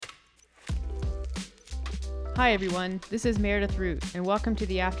Hi everyone, this is Meredith Root, and welcome to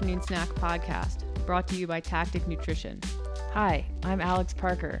the Afternoon Snack Podcast, brought to you by Tactic Nutrition. Hi, I'm Alex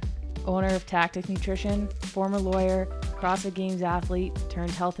Parker, owner of Tactic Nutrition, former lawyer, CrossFit Games athlete,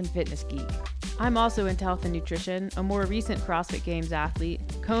 turned health and fitness geek. I'm also into health and nutrition, a more recent CrossFit Games athlete,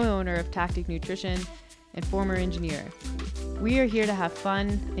 co-owner of Tactic Nutrition, and former engineer. We are here to have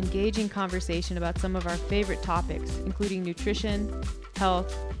fun, engaging conversation about some of our favorite topics, including nutrition,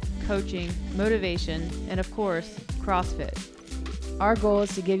 health, coaching, motivation, and of course, CrossFit. Our goal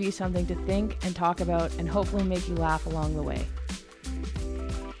is to give you something to think and talk about and hopefully make you laugh along the way.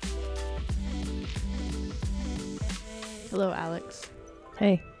 Hello, Alex.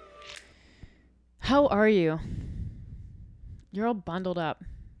 Hey. How are you? You're all bundled up.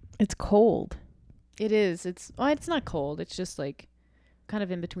 It's cold. It is. It's not cold. It's just like kind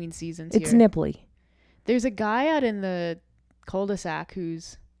of in between seasons It's here. nipply. There's a guy out in the cul-de-sac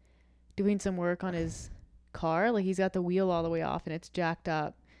who's doing some work on his car. Like he's got the wheel all the way off and it's jacked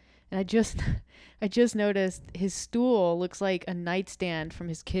up. And I just noticed his stool looks like a nightstand from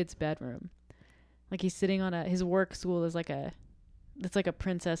his kid's bedroom. Like he's sitting on his work stool is it's like a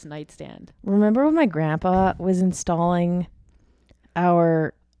princess nightstand. Remember when my grandpa was installing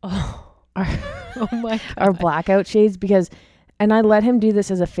our blackout shades and I let him do this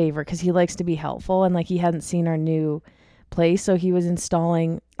as a favor because he likes to be helpful and like he hadn't seen our new place, so he was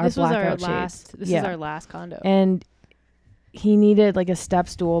installing our blackout shades. This is our last condo. And he needed like a step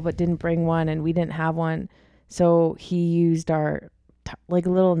stool but didn't bring one and we didn't have one. So he used our like a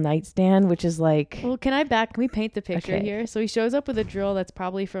little nightstand, which is like... Well, can we paint the picture here? So he shows up with a drill that's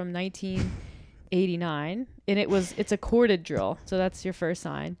probably from 1989 and it's a corded drill. So that's your first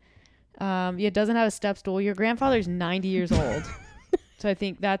sign. It doesn't have a step stool. Your grandfather's 90 years old. So I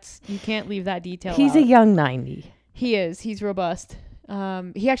think you can't leave that detail He's out. a young 90. He is. He's robust.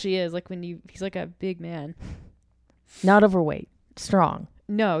 He actually is. Like he's like a big man. Not overweight. Strong.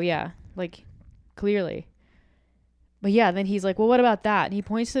 No, yeah. Like clearly. But yeah, then he's like, well, what about that? And he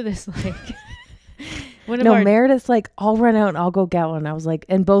points to this like... Meredith's like, I'll run out and I'll go get one. I was like,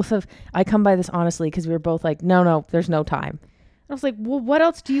 I come by this honestly because we were both like, no, there's no time. I was like, well, what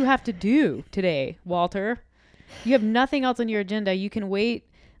else do you have to do today, Walter? You have nothing else on your agenda. You can wait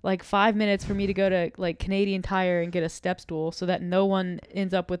like 5 minutes for me to go to like Canadian Tire and get a step stool so that no one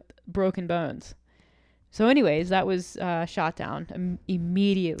ends up with broken bones. So anyways, that was shot down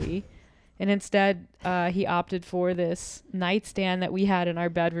immediately. And instead, he opted for this nightstand that we had in our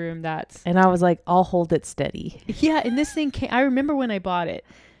bedroom And I was like, I'll hold it steady. Yeah, and this thing I remember when I bought it.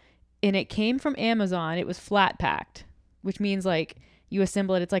 And it came from Amazon. It was flat packed, which means like you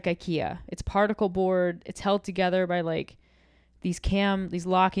assemble it. It's like IKEA. It's particle board. It's held together by like these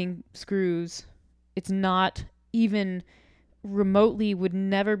locking screws. It's not even remotely would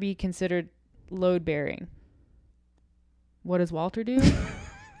never be considered load bearing. What does Walter do?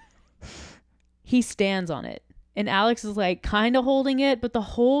 He stands on it. And Alex is like kind of holding it, but the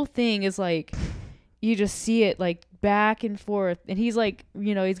whole thing is like, you just see it like back and forth. And he's like,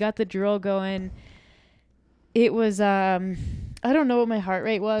 he's got the drill going. It was, I don't know what my heart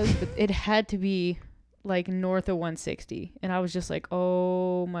rate was, but it had to be like north of 160. And I was just like,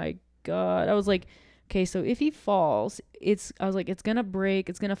 oh my God. I was like, okay, so if he falls, it's going to break.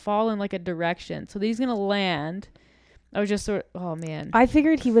 It's going to fall in like a direction. So that he's going to land. I was just sort of, oh man. I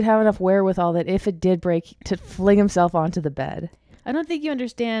figured he would have enough wherewithal that if it did break to fling himself onto the bed. I don't think you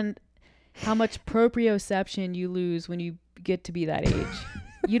understand how much proprioception you lose when you get to be that age.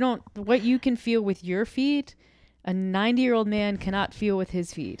 What you can feel with your feet, a 90-year-old man cannot feel with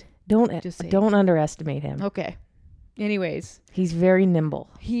his feet. Don't underestimate him. Okay. Anyways. He's very nimble.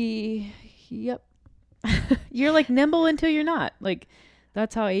 Yep. You're like nimble until you're not. Like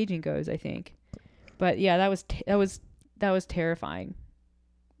that's how aging goes, I think. But yeah, that was terrifying.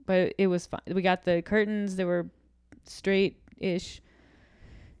 But it was fun. We got the curtains. They were straight-ish.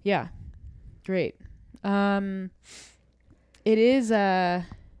 Yeah. Great. It is kind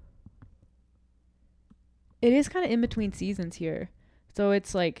of in between seasons here. So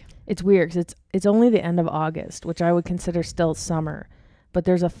it's like... It's weird because it's only the end of August, which I would consider still summer. But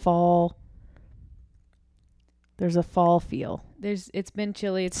there's a fall feel. It's been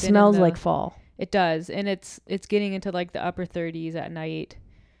chilly. It smells like fall. It does, and it's getting into like the upper 30s at night.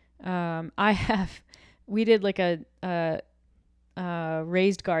 We did like a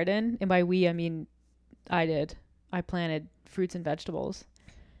raised garden, and by we I mean I did. I planted fruits and vegetables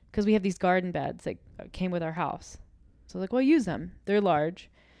because we have these garden beds that came with our house. So like, well, use them. They're large.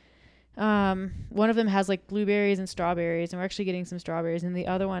 One of them has like blueberries and strawberries, and we're actually getting some strawberries, and the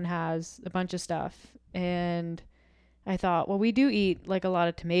other one has a bunch of stuff. And I thought, well, we do eat like a lot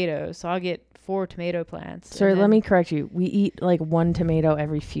of tomatoes, so I'll get 4 tomato plants. Sorry, let me correct you. We eat like 1 tomato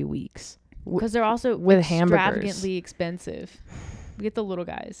every few weeks. Because they're also with extravagantly expensive. We get the little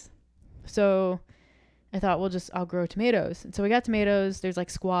guys. So I thought, I'll grow tomatoes. And so we got tomatoes. There's like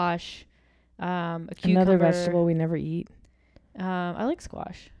squash, a cucumber. Another vegetable we never eat. I like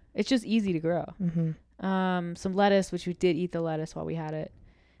squash. It's just easy to grow. Mm-hmm. Some lettuce, which we did eat the lettuce while we had it.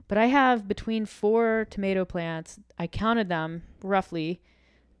 But I have between 4 tomato plants. I counted them roughly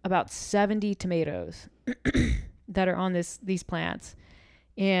about 70 tomatoes that are on these plants.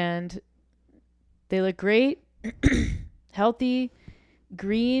 And they look great, healthy,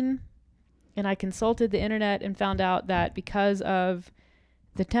 green. And I consulted the internet and found out that because of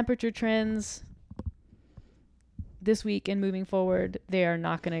the temperature trends this week and moving forward, they are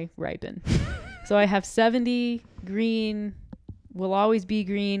not going to ripen. So I have 70 green, will always be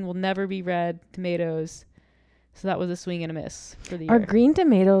green, will never be red tomatoes. So that was a swing and a miss for the year. Are green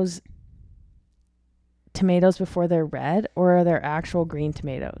tomatoes before they're red, or are there actual green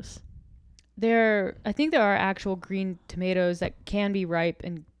tomatoes? I think there are actual green tomatoes that can be ripe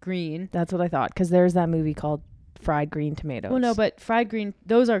and green. That's what I thought, because there's that movie called Fried Green Tomatoes. Well, no, but fried green,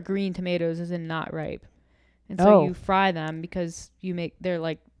 those are green tomatoes as in not ripe. And so you fry them because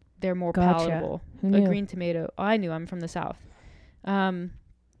they're more palatable. Who knew? A green tomato. Oh, I knew. I'm from the South.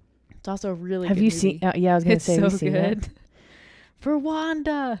 It's also a really good movie. Have you seen? Yeah, I was going to say, have you seen it? It's so good. For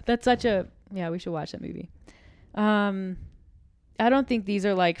Wanda. That's we should watch that movie. I don't think these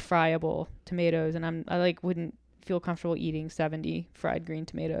are like friable tomatoes, and I wouldn't feel comfortable eating 70 fried green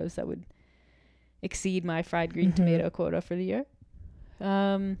tomatoes. That would exceed my fried green tomato quota for the year.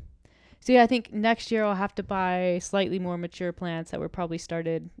 So yeah, I think next year I'll have to buy slightly more mature plants that were probably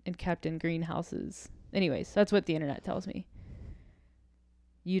started and kept in greenhouses. Anyways, that's what the internet tells me.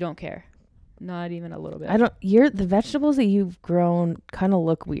 You don't care. Not even a little bit. The vegetables that you've grown kind of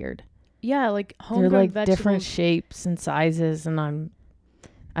look weird. Yeah, like homegrown vegetables. They're like vegetables. Different shapes and sizes, and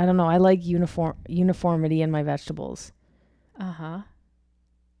I don't know. I like uniformity in my vegetables. Uh-huh.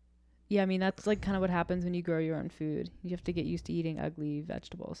 Yeah, I mean, that's like kind of what happens when you grow your own food. You have to get used to eating ugly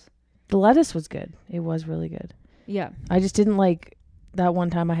vegetables. The lettuce was good. It was really good. Yeah. I just didn't like that one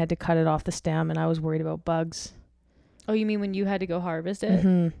time I had to cut it off the stem, and I was worried about bugs. Oh, you mean when you had to go harvest it?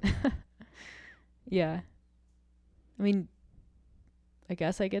 Mm-hmm. Yeah. I mean, I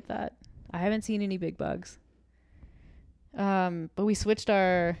guess I get that. I haven't seen any big bugs. But we switched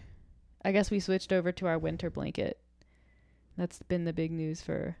over to our winter blanket. That's been the big news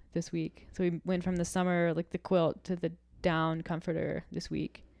for this week. So we went from the summer, like the quilt, to the down comforter this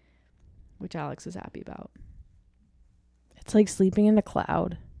week, which Alex is happy about. It's like sleeping in a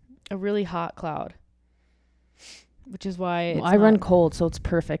cloud. A really hot cloud. Which is why I run cold, so it's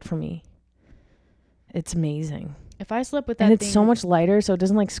perfect for me. It's amazing. If I slept with that and it's so much lighter, so it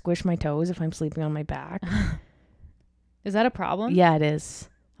doesn't like squish my toes if I'm sleeping on my back. Is that a problem? Yeah, it is.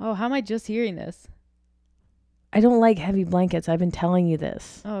 Oh, how am I just hearing this? I don't like heavy blankets. I've been telling you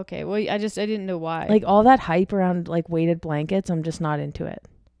this. Oh, okay. Well, I didn't know why. Like all that hype around like weighted blankets, I'm just not into it.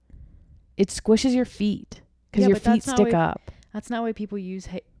 It squishes your feet because your feet stick up. That's not why people use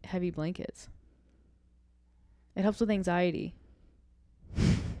heavy blankets. It helps with anxiety.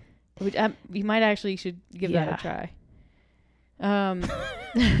 Which you might actually should give that a try.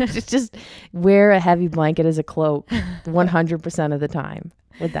 Just wear a heavy blanket as a cloak 100% of the time.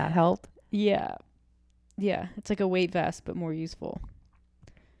 Would that help? Yeah. Yeah. It's like a weight vest, but more useful.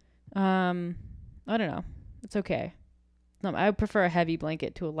 I don't know. It's okay. No, I prefer a heavy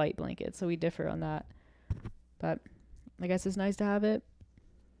blanket to a light blanket, so we differ on that. But I guess it's nice to have it.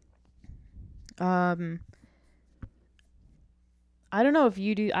 I don't know if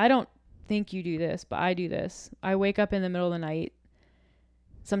you do. I don't think you do this, but I do this. I wake up in the middle of the night,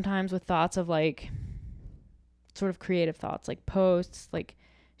 sometimes with thoughts of like sort of creative thoughts, like posts, like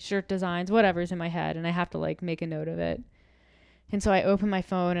shirt designs, whatever's in my head. And I have to like make a note of it. And so I open my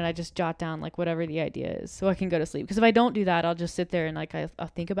phone and I just jot down like whatever the idea is so I can go to sleep. Because if I don't do that, I'll just sit there and like I'll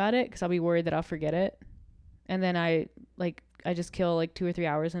think about it because I'll be worried that I'll forget it. And then I just kill like 2 or 3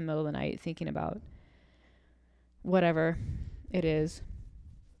 hours in the middle of the night thinking about whatever it is.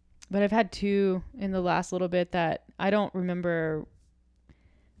 But I've had 2 in the last little bit that I don't remember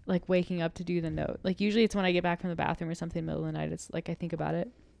like waking up to do the note. Like usually it's when I get back from the bathroom or something in the middle of the night. It's like I think about it.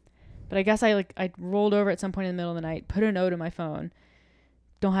 But I guess I rolled over at some point in the middle of the night, put a note in my phone.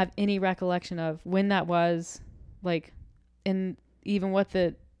 Don't have any recollection of when that was, like, and even what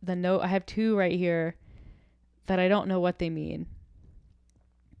the note. I have 2 right here that I don't know what they mean.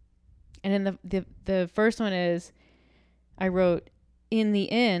 And then the first one is I wrote, in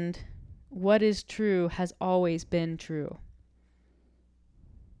the end, what is true has always been true.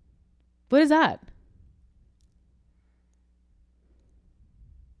 What is that?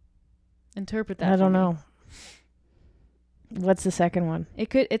 Interpret that. I don't know. What's the second one?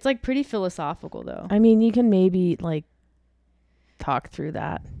 It's like pretty philosophical though. I mean, you can maybe like talk through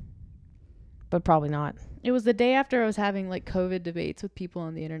that, but probably not. It was the day after I was having like COVID debates with people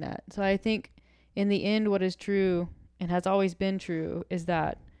on the internet. So I think in the end, what is true and has always been true is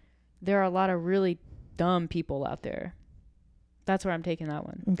that there are a lot of really dumb people out there. That's where I'm taking that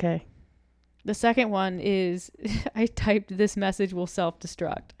one. Okay. The second one is I typed this message will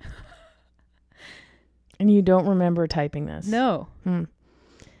self-destruct. And you don't remember typing this? No.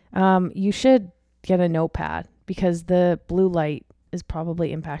 You should get a notepad because the blue light is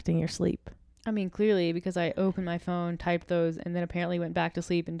probably impacting your sleep. I mean, clearly, because I opened my phone, typed those, and then apparently went back to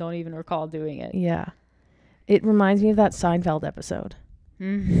sleep and don't even recall doing it. Yeah. It reminds me of that Seinfeld episode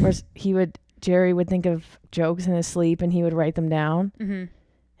where Jerry would think of jokes in his sleep and he would write them down. Mm-hmm.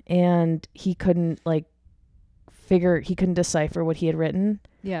 And he couldn't decipher what he had written.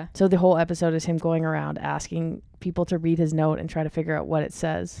 Yeah. So the whole episode is him going around asking people to read his note and try to figure out what it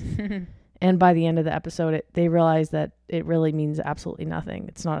says. And by the end of the episode, they realize that it really means absolutely nothing.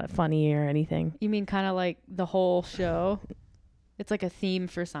 It's not funny or anything. You mean kind of like the whole show? It's like a theme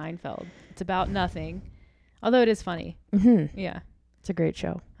for Seinfeld. It's about nothing. Although it is funny. Mm-hmm. Yeah. It's a great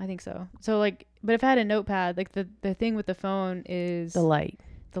show. I think so. So like, but if I had a notepad, like the thing with the phone is... The light.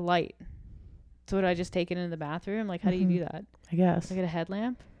 So would I just take it into the bathroom? Like, how do you do that? I guess. Like a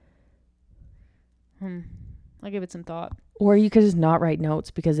headlamp? I'll give it some thought. Or you could just not write notes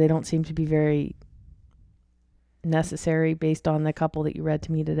because they don't seem to be very necessary based on the couple that you read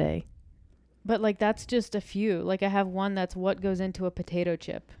to me today. But like, that's just a few. Like I have one that's what goes into a potato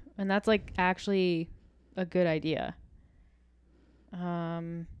chip. And that's like actually a good idea.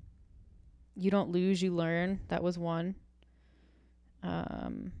 You don't lose, you learn. That was one.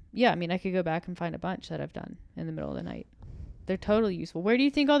 Yeah, I mean, I could go back and find a bunch that I've done in the middle of the night. They're totally useful. Where do you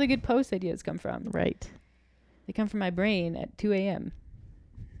think all the good post ideas come from? Right. They come from my brain at 2 a.m.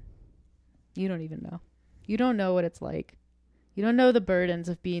 You don't even know. You don't know what it's like. You don't know the burdens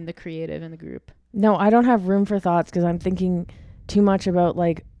of being the creative in the group. No, I don't have room for thoughts because I'm thinking too much about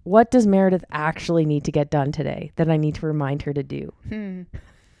like, what does Meredith actually need to get done today that I need to remind her to do?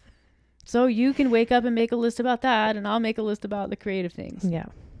 So you can wake up and make a list about that, and I'll make a list about the creative things. Yeah.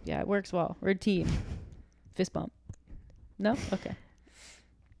 Yeah, it works well. We're a team. Fist bump. No? Okay.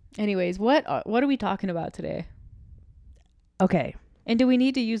 Anyways, what are we talking about today? Okay. And do we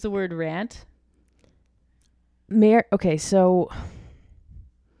need to use the word rant? Okay, so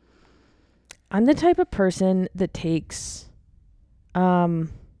I'm the type of person that takes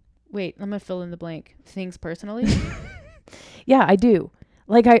Wait, I'm going to fill in the blank. Things personally? Yeah, I do.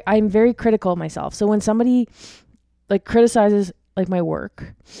 Like I'm very critical of myself. So when somebody like criticizes like my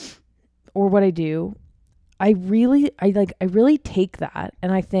work or what I do, I really take that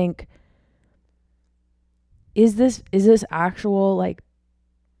and I think, is this actual like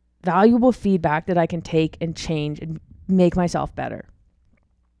valuable feedback that I can take and change and make myself better?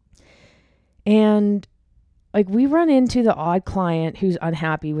 And like we run into the odd client who's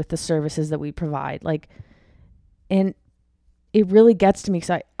unhappy with the services that we provide. Like, and it really gets to me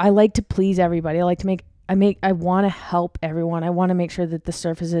because I like to please everybody. I want to help everyone. I want to make sure that the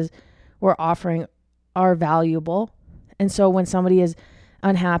services we're offering are valuable. And so when somebody is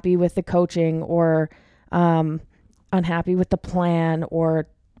unhappy with the coaching or unhappy with the plan or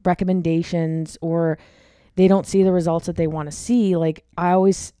recommendations, or they don't see the results that they want to see, like I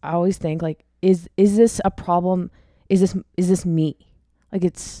always think like, is this a problem? Is this me? Like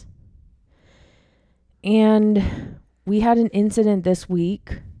and we had an incident this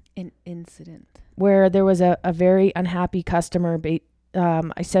week. An incident. Where there was a very unhappy customer.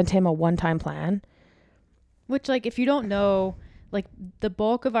 I sent him a one-time plan. Which, like, if you don't know, like, the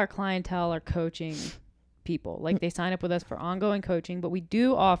bulk of our clientele are coaching people. Like, they sign up with us for ongoing coaching, but we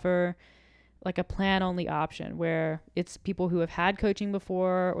do offer, like, a plan-only option where it's people who have had coaching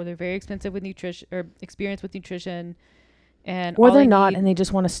before, or they're very expensive with nutrition, or experienced with nutrition, or they're not, and they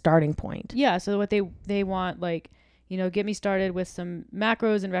just want a starting point. Yeah, so what they want, like, you know, get me started with some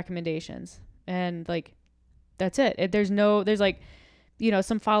macros and recommendations. And like, that's it. There's like, you know,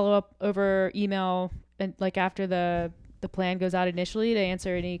 some follow up over email and like after the plan goes out initially to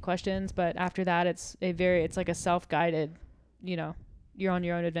answer any questions. But after that, it's like a self-guided, you know, you're on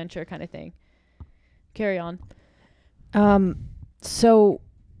your own adventure kind of thing. Carry on. So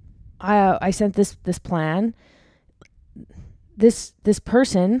I sent this plan. This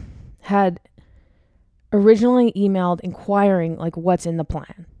person had originally emailed inquiring like what's in the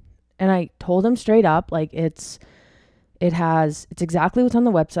plan. And I told him straight up, like it's exactly what's on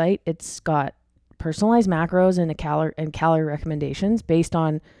the website. It's got personalized macros and calorie recommendations based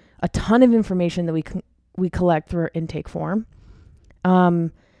on a ton of information that we collect through our intake form.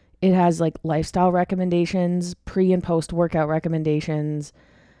 It has like lifestyle recommendations, pre and post workout recommendations,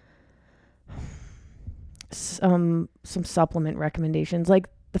 some supplement recommendations. Like,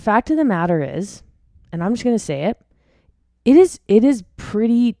 the fact of the matter is, and I'm just going to say it, it is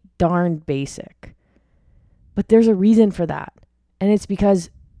pretty darn basic. But there's a reason for that. And it's because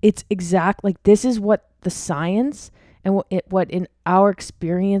it's exact, like, this is what the science and what in our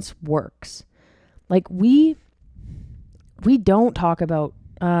experience works. Like, we don't talk about,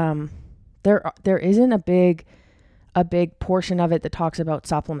 there isn't a big portion of it that talks about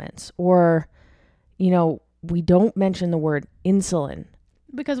supplements, or, we don't mention the word insulin.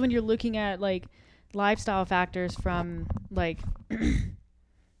 Because when you're looking at like lifestyle factors from like,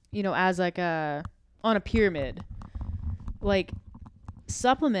 as like on a pyramid, like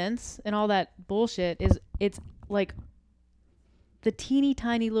supplements and all that bullshit it's like the teeny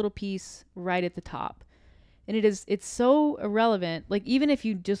tiny little piece right at the top. And it's so irrelevant. Like, even if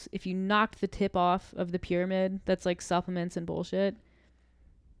you knocked the tip off of the pyramid, that's like supplements and bullshit,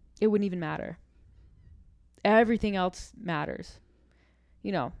 it wouldn't even matter. Everything else matters.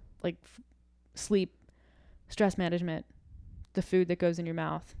 Like sleep, stress management, the food that goes in your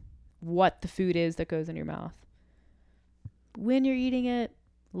mouth, what the food is that goes in your mouth. When you're eating it,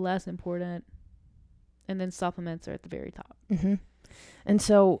 less important. And then supplements are at the very top. Mm-hmm. And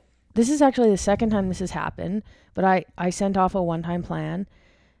so this is actually the second time this has happened, but I sent off a one-time plan,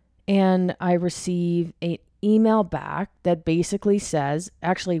 and I received an email back that basically says,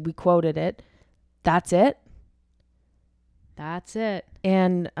 actually we quoted it, "That's it." That's it.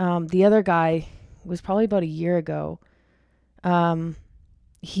 And the other guy was probably about a year ago.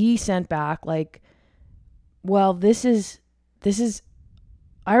 He sent back like, well, this is,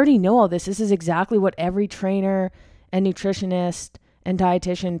 I already know all this. This is exactly what every trainer and nutritionist and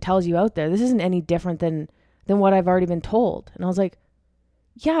dietitian tells you out there. This isn't any different than what I've already been told. And I was like,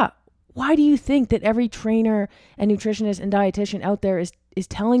 yeah, why do you think that every trainer and nutritionist and dietitian out there is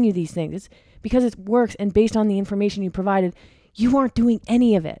telling you these things? It's because it works, and based on the information you provided, you aren't doing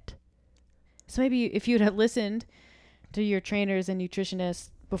any of it. So maybe if you'd have listened to your trainers and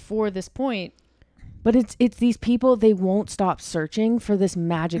nutritionists before this point. But it's these people, they won't stop searching for this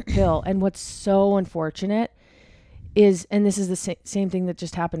magic pill. And what's so unfortunate is, and this is the same thing that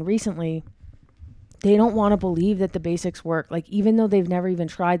just happened recently, they don't want to believe that the basics work. Like, even though they've never even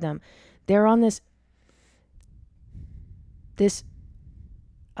tried them, they're on this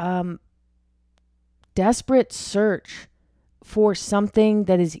desperate search for something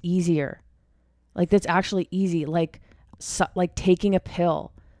that is easier, like that's actually easy, like taking a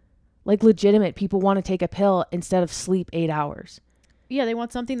pill. Like, legitimate people want to take a pill instead of sleep 8 hours. Yeah, they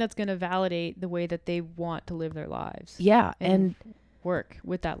want something that's going to validate the way that they want to live their lives. Yeah, and work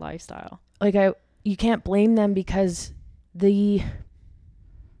with that lifestyle. Like, you can't blame them, because the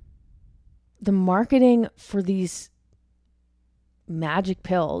marketing for these magic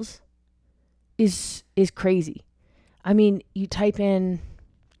pills is crazy. I mean, you type in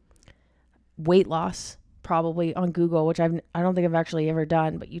weight loss probably on Google, which I don't think I've actually ever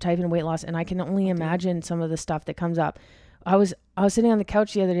done, but you type in weight loss, and I can only imagine some of the stuff that comes up. I was sitting on the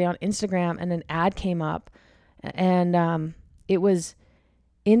couch the other day on Instagram, and an ad came up, and it was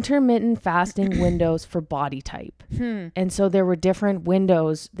intermittent fasting windows for body type. And so there were different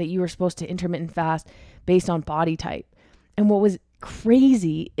windows that you were supposed to intermittent fast based on body type. And what was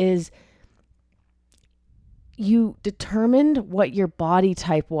crazy is you determined what your body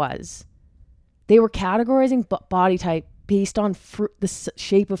type was. They were categorizing body type based on the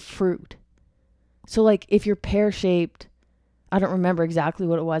shape of fruit. So like, if you're pear-shaped, I don't remember exactly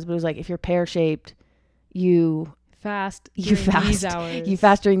what it was, but it was like, if you're pear-shaped, you fast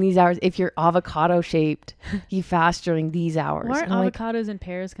during these hours. If you're avocado shaped, you fast during these hours. Why aren't avocados and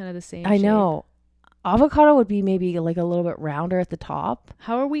pears kind of the same I shape? know. Avocado would be maybe like a little bit rounder at the top.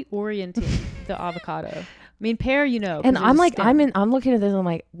 How are we orienting the avocado? I mean, pear, and I'm like, I'm looking at this and I'm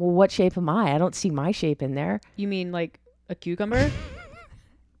like, well, what shape am I? I don't see my shape in there. You mean like a cucumber?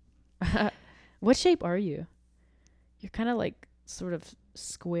 What shape are you? You're kind of like sort of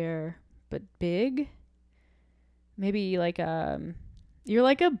square but big. Maybe like you're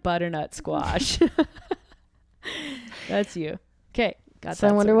like a butternut squash. That's you. Okay, got so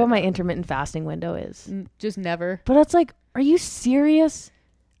that. I wonder what my intermittent fasting window is. Just never. But it's like, are you serious?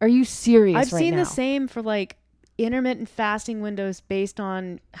 Are you serious? I've seen now? the same for like intermittent fasting windows based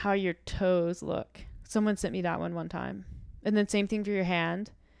on how your toes look. Someone sent me that one time. And then same thing for your hand.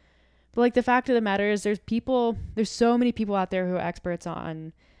 But like the fact of the matter is there's so many people out there who are experts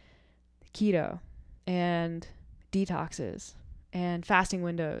on keto and detoxes and fasting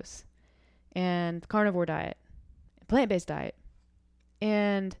windows and carnivore diet, plant-based diet.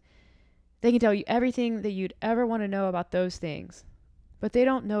 And they can tell you everything that you'd ever want to know about those things. But they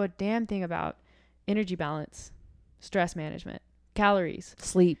don't know a damn thing about energy balance, stress management, calories,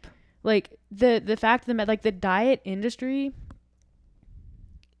 sleep. Like the fact of the like the diet industry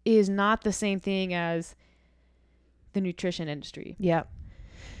is not the same thing as the nutrition industry. Yeah.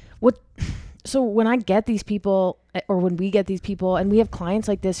 So when I get these people, or when we get these people, and we have clients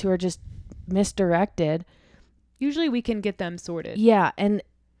like this who are just misdirected, usually we can get them sorted. Yeah, and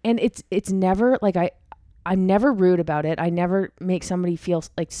it's never like I'm never rude about it. I never make somebody feel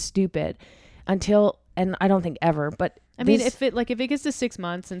like stupid until, and I don't think ever, but I mean, if it gets to 6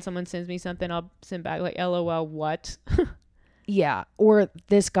 months and someone sends me something, I'll send back like, LOL, what? Yeah. Or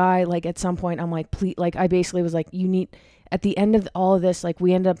this guy, like at some point I'm like, please, like I basically was like, you need, at the end of all of this, like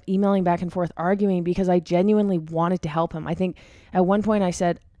we ended up emailing back and forth, arguing, because I genuinely wanted to help him. I think at one point I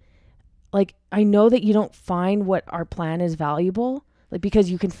said, like, I know that you don't find what our plan is valuable, like, because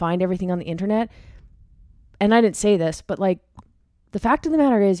you can find everything on the internet. And I didn't say this, but like the fact of the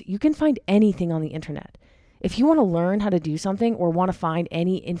matter is you can find anything on the internet. If you want to learn how to do something or want to find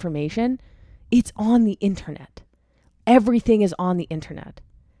any information, it's on the internet. Everything is on the internet.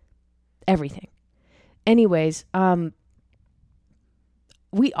 Everything. Anyways,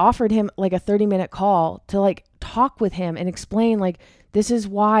 we offered him like a 30-minute call to like talk with him and explain, like, this is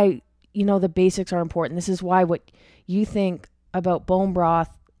why, you know, the basics are important. This is why what you think about bone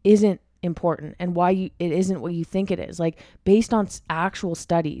broth isn't important, and why it isn't what you think it is, like based on actual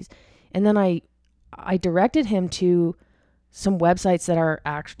studies. And then I directed him to some websites that are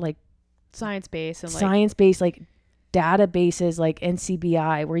actually like science-based and like science-based, like databases like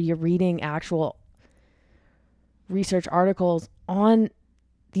NCBI, where you're reading actual research articles on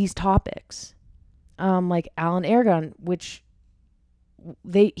these topics, like Alan Aragon, which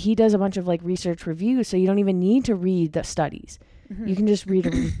he does a bunch of like research reviews, so you don't even need to read the studies. Mm-hmm. You can just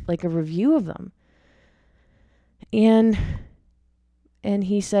read like a review of them. And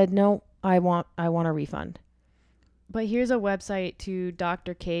he said, no, I want a refund. But here's a website to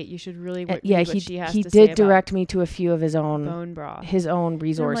Dr. Kate. You should really read what she has to say. He did direct me to a few of his own bone broth, his own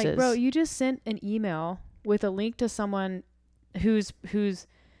resources. Like, bro, you just sent an email with a link to someone whose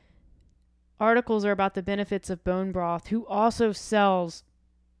articles are about the benefits of bone broth, who also sells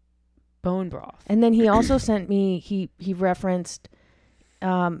bone broth. And then he also sent me, he referenced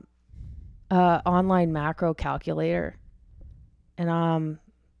online macro calculator. And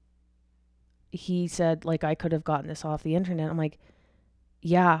he said, like, I could have gotten this off the internet. I'm like,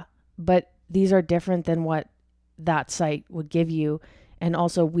 yeah, but these are different than what that site would give you. And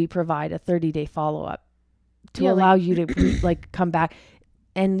also we provide a 30-day follow-up to allow you to like come back.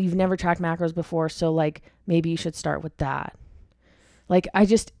 And you've never tracked macros before, so like maybe you should start with that. Like,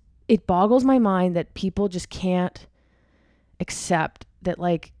 it boggles my mind that people just can't accept that,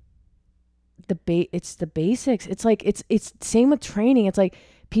 like, it's the basics. It's like it's same with training. It's like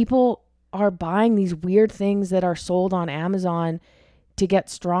people are buying these weird things that are sold on Amazon to get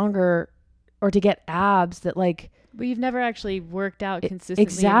stronger or to get abs that, like, but you've never actually worked out consistently.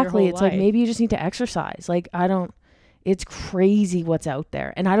 Exactly. In your it's whole life. Like, maybe you just need to exercise. Like, it's crazy what's out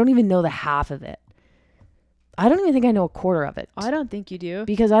there. And I don't even know the half of it. I don't even think I know a quarter of it. I don't think you do.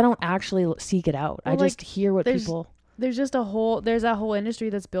 Because I don't actually seek it out. Well, I just hear what people... There's that whole industry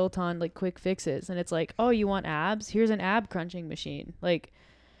that's built on like quick fixes. And it's like, oh, you want abs? Here's an ab crunching machine. Like,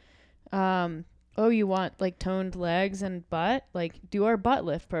 oh, you want like toned legs and butt? Like, do our butt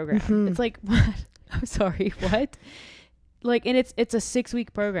lift program. Mm-hmm. It's like, what? I'm sorry, what? Like, and it's a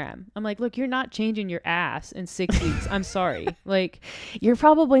 6-week program. I'm like, look, you're not changing your ass in 6 weeks. I'm sorry. Like, you're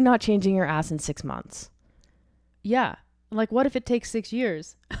probably not changing your ass in 6 months. Yeah. Like, what if it takes 6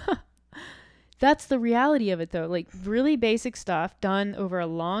 years? That's the reality of it, though. Like, really basic stuff done over a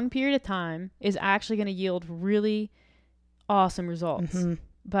long period of time is actually going to yield really awesome results. Mm-hmm.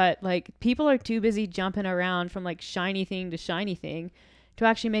 But like, people are too busy jumping around from like shiny thing to shiny thing to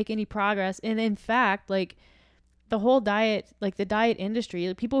actually make any progress. And in fact, like, the whole diet, like the diet industry,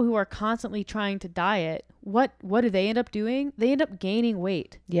 the people who are constantly trying to diet, what do they end up doing? They end up gaining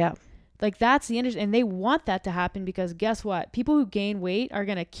weight. Yeah. Like, that's the industry. And they want that to happen because guess what? People who gain weight are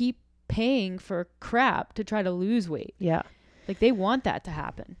going to keep paying for crap to try to lose weight. Yeah. Like, they want that to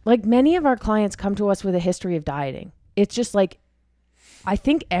happen. Like, many of our clients come to us with a history of dieting. It's just like, I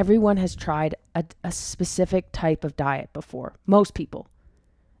think everyone has tried a specific type of diet before. Most people.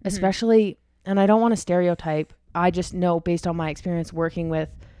 Mm-hmm. Especially, and I don't want to stereotype, I just know based on my experience working with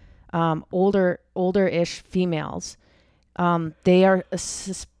older-ish females, they are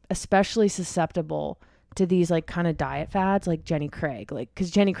especially susceptible to these like kind of diet fads like Jenny Craig, like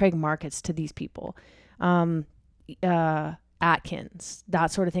because Jenny Craig markets to these people. Atkins,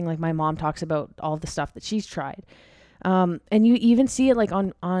 that sort of thing. Like my mom talks about all the stuff that she's tried. And you even see it like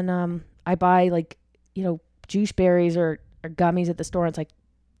on I buy like, juice berries or gummies at the store. And it's like,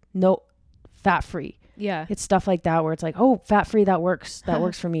 no, fat free. Yeah. It's stuff like that where it's like, oh, fat free, that works. That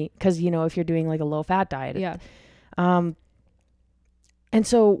works for me. Cause if you're doing like a low fat diet. Yeah. And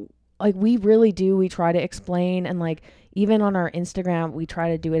so like we try to explain, and like even on our Instagram, we try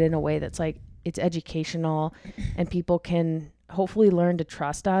to do it in a way that's like, it's educational and people can hopefully learn to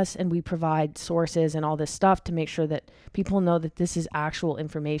trust us, and we provide sources and all this stuff to make sure that people know that this is actual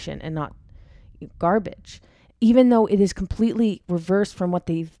information and not garbage, even though it is completely reversed from what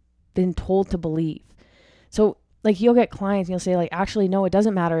they've been told to believe. So like you'll get clients and you'll say like, actually, no, it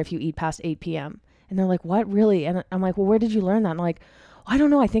doesn't matter if you eat past 8 p.m. And they're like, what, really? And I'm like, well, where did you learn that? And I'm like, I don't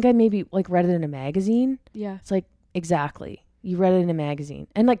know. I think I maybe like read it in a magazine. Yeah. It's like, exactly. You read it in a magazine.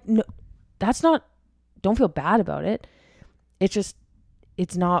 And like, no, that's not, don't feel bad about it. It's just,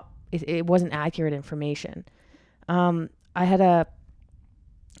 it's not, it wasn't accurate information. I had a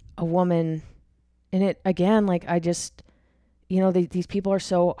woman, and it, again, like I just, these people are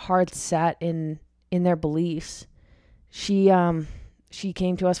so hard set in their beliefs. She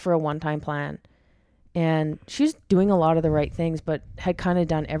came to us for a one-time plan, and she's doing a lot of the right things, but had kind of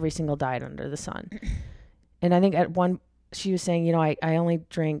done every single diet under the sun. And I think at one, she was saying, I only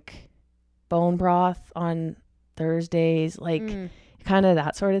drink bone broth on Thursdays, like kind of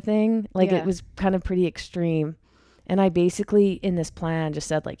that sort of thing. Like it was kind of pretty extreme. And I basically in this plan just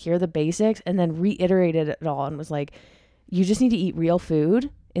said like, here are the basics, and then reiterated it all and was like, you just need to eat real food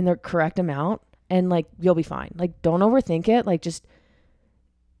in the correct amount and like, you'll be fine. Like, don't overthink it. Like just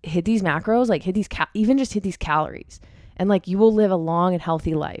hit these macros, like hit these, even just hit these calories, and like, you will live a long and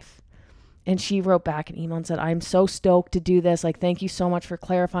healthy life. And she wrote back an email and said, I'm so stoked to do this. Like, thank you so much for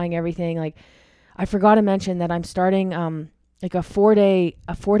clarifying everything. Like, I forgot to mention that I'm starting like a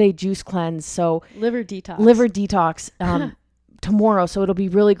 4-day juice cleanse. So liver detox tomorrow. So it'll be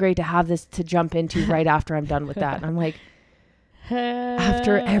really great to have this to jump into right after I'm done with that. And I'm like,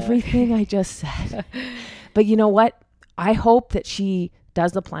 after everything I just said. But you know what? I hope that she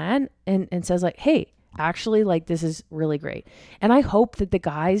does the plan and says like, hey, actually, like, this is really great. And I hope that the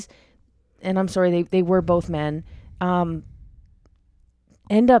guys, and I'm sorry, they were both men,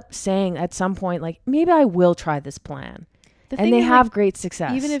 end up saying at some point, like, maybe I will try this plan. And they have great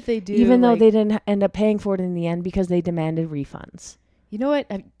success. Even if they do. Even though they didn't end up paying for it in the end because they demanded refunds. You know what?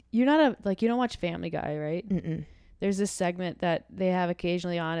 You're not you don't watch Family Guy, right? Mm-mm. There's this segment that they have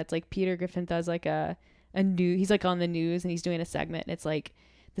occasionally on. It's like Peter Griffin does like he's like on the news and he's doing a segment. And it's like,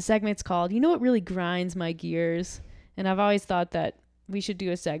 the segment's called, what really grinds my gears? And I've always thought that we should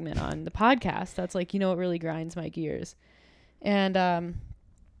do a segment on the podcast that's like, what really grinds my gears. And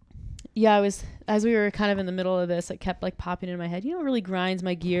I was, as we were kind of in the middle of this, it kept like popping in my head, what really grinds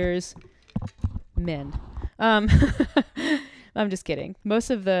my gears? Men. I'm just kidding. Most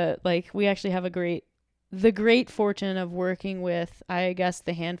of we actually have the great fortune of working with, I guess,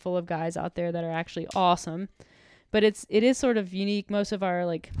 the handful of guys out there that are actually awesome. But it is sort of unique. Most of our,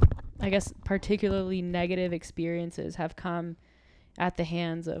 I guess, particularly negative experiences have come at the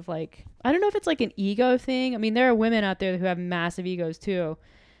hands of I don't know if it's like an ego thing. I mean, there are women out there who have massive egos too,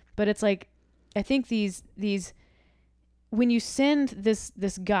 but it's like, I think these, when you send this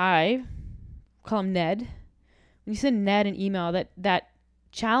guy, call him Ned, when you send Ned an email that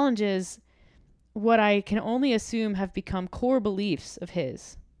challenges what I can only assume have become core beliefs of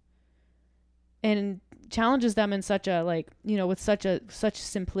his, and challenges them in such a with such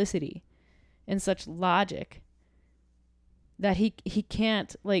simplicity and such logic that he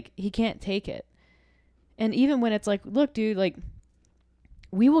can't take it. And even when it's like, look, dude,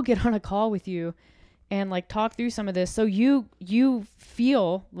 we will get on a call with you and talk through some of this, so you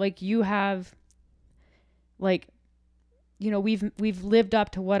feel like you have we've lived up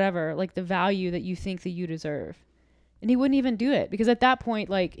to whatever the value that you think that you deserve. And he wouldn't even do it because at that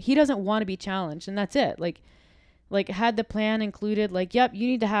point, he doesn't want to be challenged, and that's it. Had the plan included, yep, you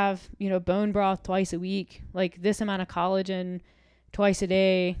need to have, bone broth twice a week, this amount of collagen twice a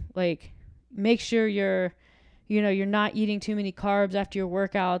day, make sure you're not eating too many carbs after your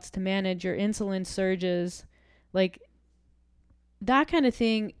workouts to manage your insulin surges, that kind of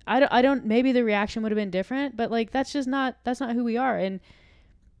thing. I don't, maybe the reaction would have been different, but that's not who we are. And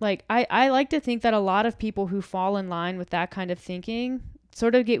I like to think that a lot of people who fall in line with that kind of thinking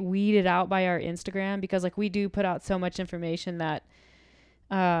sort of get weeded out by our Instagram, because we do put out so much information that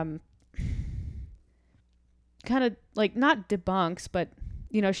kind of like not debunks, but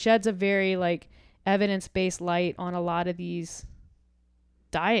sheds a very like evidence-based light on a lot of these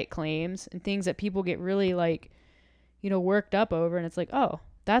diet claims and things that people get really like worked up over, and it's like, oh,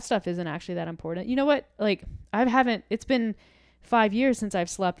 that stuff isn't actually that important. You know what, like it's been 5 years since I've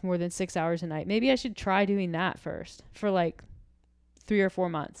slept more than 6 hours a night. Maybe I should try doing that first for like 3 or 4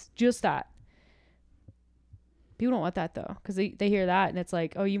 months, just that. People don't want that though, because they hear that and it's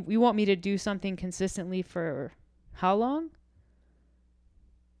like, oh, you want me to do something consistently for how long?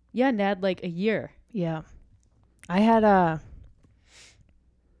 Yeah, Ned, like a year. Yeah. I had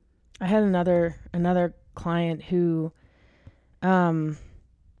another client who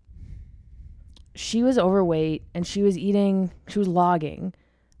she was overweight and she was logging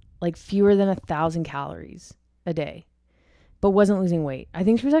like fewer than 1,000 calories a day, but wasn't losing weight. I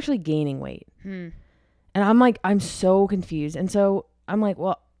think she was actually gaining weight. And I'm like, I'm so confused. And so I'm like,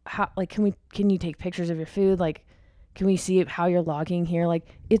 well, how, like, can you take pictures of your food? Like, can we see how you're logging here? Like,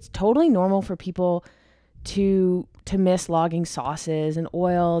 it's totally normal for people to miss logging sauces and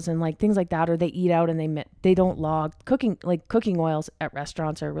oils and like things like that, or they eat out and they don't log cooking. Like cooking oils at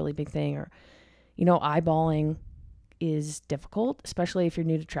restaurants are a really big thing, or, eyeballing is difficult, especially if you're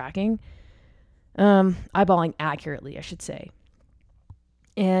new to tracking. Eyeballing accurately, I should say.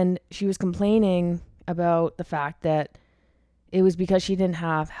 And she was complaining about the fact that it was because she didn't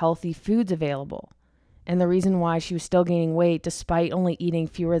have healthy foods available. And the reason why she was still gaining weight despite only eating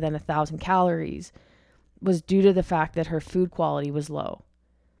fewer than 1,000 calories was due to the fact that her food quality was low.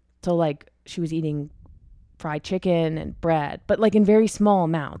 So like she was eating fried chicken and bread, but like in very small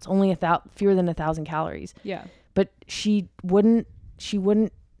amounts, only fewer than 1,000 calories. Yeah. But she wouldn't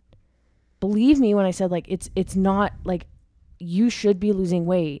believe me when I said like, it's not like you should be losing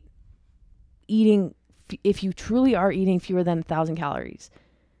weight if you truly are eating fewer than 1,000 calories,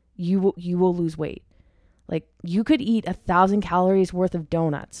 you will lose weight. Like you could eat 1,000 calories worth of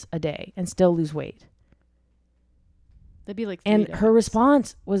donuts a day and still lose weight. That'd be like, and her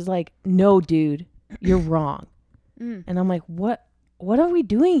response was like, no, dude, you're wrong. And I'm like, what are we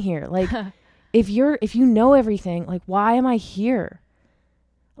doing here? Like, if you know everything, like, why am I here?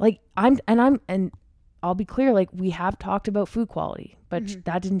 Like and I'll be clear, like we have talked about food quality, but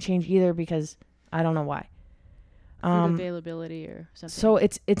that didn't change either because I don't know why. Food availability or something. So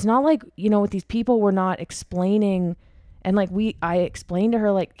it's not like, with these people, we're not explaining, and like I explained to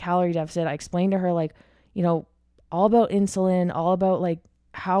her like calorie deficit. I explained to her like, all about insulin, all about like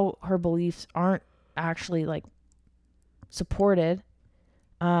how her beliefs aren't actually like supported.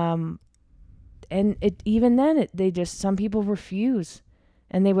 And even then some people refuse,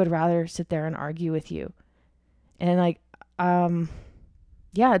 and they would rather sit there and argue with you. And like,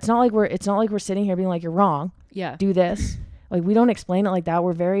 yeah, it's not like we're sitting here being like, you're wrong. Yeah. Do this. Like, we don't explain it like that.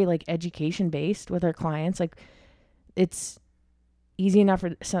 We're very like education based with our clients. Like, it's easy enough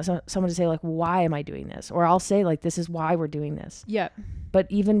for someone to say like, why am I doing this? Or I'll say like, this is why we're doing this. Yeah. But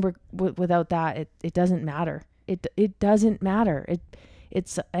even without that, it doesn't matter. It doesn't matter.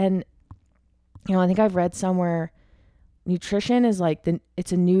 It's, and I think I've read somewhere nutrition is like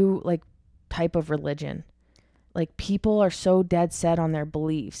it's a new like type of religion. Like people are so dead set on their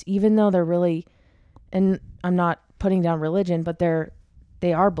beliefs, even though they're really, and I'm not putting down religion, but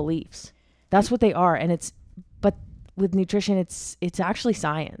they are beliefs. That's what they are. And but with nutrition, it's actually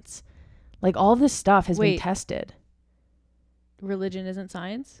science. Like all this stuff has been tested. Religion isn't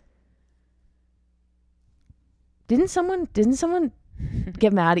science? Didn't someone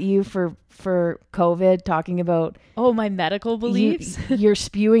get mad at you for COVID talking about my medical beliefs? You're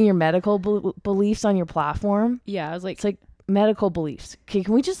spewing your medical beliefs on your platform. Yeah, I was like, it's like medical beliefs. Okay,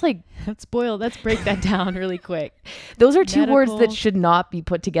 can we just like let's break that down really quick. Those are two words that should not be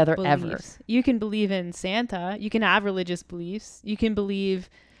put together beliefs. Ever. You can believe in Santa. You can have religious beliefs. You can believe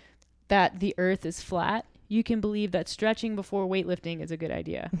that the earth is flat. You can believe that stretching before weightlifting is a good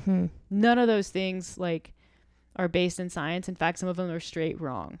idea. Mm-hmm. None of those things like are based in science. In fact, some of them are straight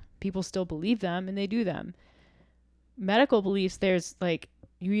wrong. People still believe them and they do them. Medical beliefs, there's like,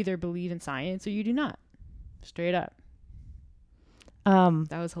 you either believe in science or you do not. Straight up. That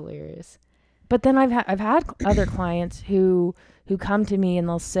was hilarious. But then I've had other clients who come to me and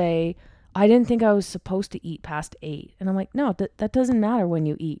they'll say, I didn't think I was supposed to eat past 8. And I'm like, no, that doesn't matter when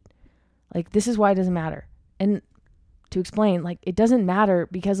you eat. Like, this is why it doesn't matter. And to explain, like, it doesn't matter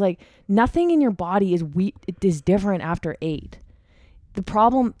because like nothing in your body is different after 8. The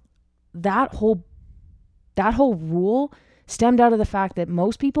problem, that whole rule stemmed out of the fact that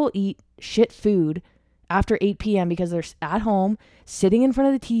most people eat shit food after 8 p.m. because they're at home, sitting in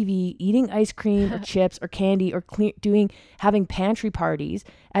front of the TV, eating ice cream or chips or candy or having pantry parties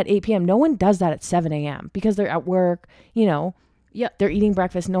at 8 p.m. No one does that at 7 a.m. because they're at work, you know, they're eating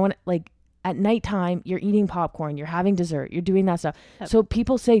breakfast. No one, like, at nighttime, you're eating popcorn, you're having dessert, you're doing that stuff. Yep. So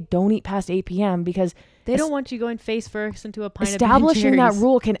people say don't eat past 8 p.m. because they don't want you going face first into a pint of establishing that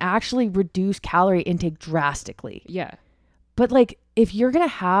rule can actually reduce calorie intake drastically. Yeah. But like, if you're going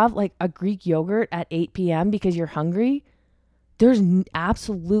to have like a Greek yogurt at 8 p.m. because you're hungry, there's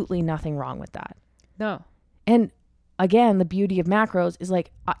absolutely nothing wrong with that. No. And again, the beauty of macros is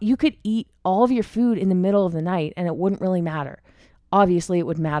like, you could eat all of your food in the middle of the night and it wouldn't really matter. Obviously it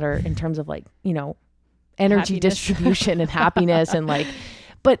would matter in terms of like, you know, energy distribution and happiness and like,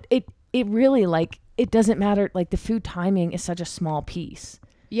 but it really, like, it doesn't matter. Like, the food timing is such a small piece.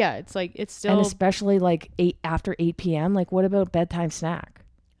 Yeah. It's like, it's still. And especially like after 8 p.m. Like, what about bedtime snack?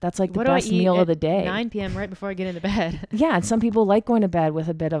 That's like the best meal of the day. 9 p.m. right before I get into bed. Yeah. And some people like going to bed with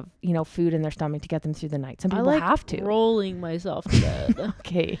a bit of, you know, food in their stomach to get them through the night. Some people have to. Rolling myself to bed.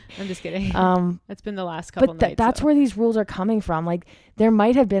 Okay. I'm just kidding. That's been the last couple nights. But that's where these rules are coming from. Like, there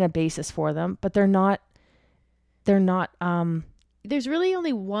might have been a basis for them, but they're not, there's really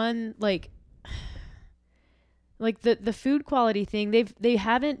only one, like the food quality thing. They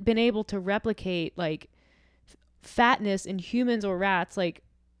haven't been able to replicate like fatness in humans or rats, like,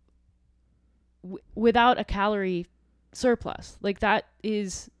 without a calorie surplus. Like, that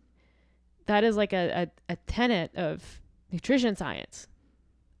is like a tenet of nutrition science.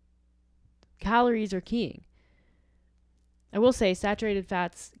 Calories are king. I will say saturated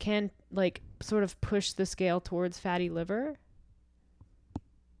fats can like sort of push the scale towards fatty liver,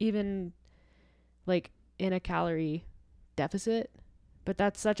 even like in a calorie deficit, but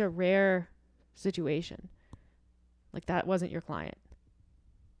that's such a rare situation. Like, that wasn't your client.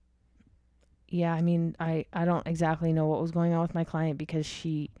 Yeah, I mean, I don't exactly know what was going on with my client because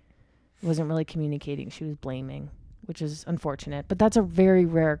she wasn't really communicating. She was blaming, which is unfortunate. But that's a very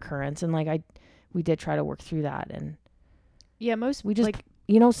rare occurrence. And like we did try to work through that. And yeah, we just, like,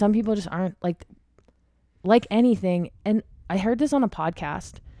 you know, some people just aren't like anything. And I heard this on a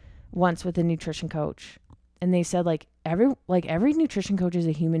podcast once with a nutrition coach. And they said like every nutrition coach is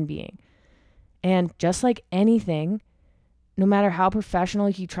a human being. And just like anything, no matter how professional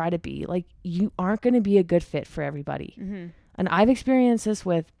you try to be, like, you aren't going to be a good fit for everybody. Mm-hmm. And I've experienced this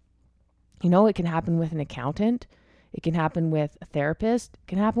with, you know, it can happen with an accountant. It can happen with a therapist. It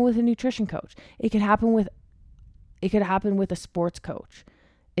can happen with a nutrition coach. It could happen with a sports coach.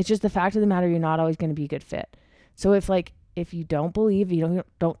 It's just the fact of the matter, you're not always going to be a good fit. So if you don't believe, you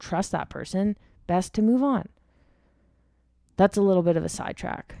don't trust that person, best to move on. That's a little bit of a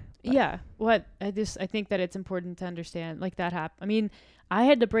sidetrack. Yeah. I think that it's important to understand, like, that happened. I mean, I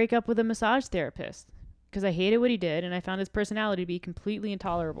had to break up with a massage therapist because I hated what he did and I found his personality to be completely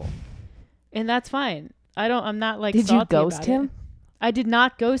intolerable. And that's fine. I'm not like, did you ghost him? I did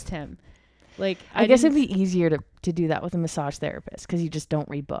not ghost him. Like, I guess it'd be easier to do that with a massage therapist because you just don't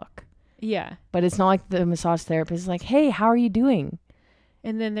read book. Yeah. But it's not like the massage therapist is like, hey, how are you doing?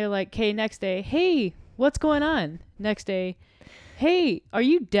 And then they're like, okay, next day, hey, what's going on? Next day, hey, are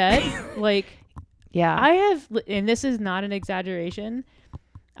you dead? Like, yeah, I have, and this is not an exaggeration,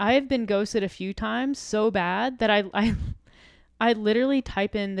 I have been ghosted a few times so bad that I literally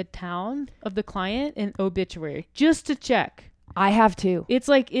type in the town of the client in obituary just to check. I have too. It's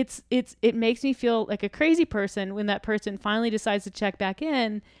like, it makes me feel like a crazy person when that person finally decides to check back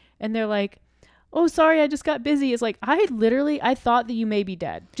in and they're like, oh, sorry, I just got busy. It's like, I thought that you may be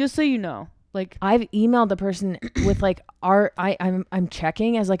dead, just so you know. Like, I've emailed the person with like, I'm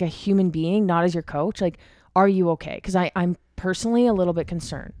checking as like a human being, not as your coach. Like, are you okay? Because I'm personally a little bit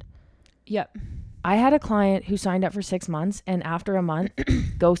concerned. Yep. I had a client who signed up for 6 months and after a month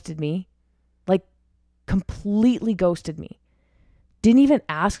ghosted me, like completely ghosted me. Didn't even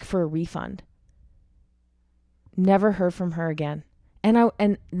ask for a refund. Never heard from her again.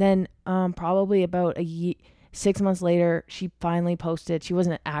 And then probably about 6 months later, she finally posted. She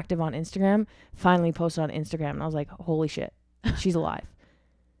wasn't active on Instagram. Finally posted on Instagram, and I was like, "Holy shit, she's alive."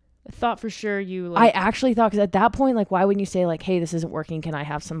 I thought for sure you. Like, I actually thought, because at that point, like, why wouldn't you say like, "Hey, this isn't working. Can I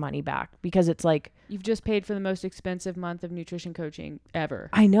have some money back?" Because it's like you've just paid for the most expensive month of nutrition coaching ever.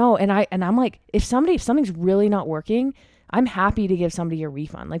 I know, and I'm like, if something's really not working, I'm happy to give somebody a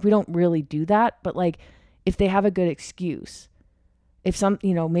refund. Like, we don't really do that, but like, if they have a good excuse, if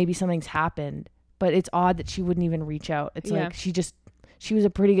maybe something's happened. But it's odd that she wouldn't even reach out. It's like she was a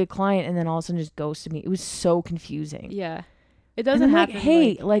pretty good client and then all of a sudden just ghosted me. It was so confusing. Yeah. It doesn't happen. Like,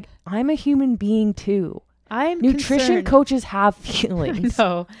 hey, like, I'm a human being too. I'm Nutrition concerned. Coaches have feelings.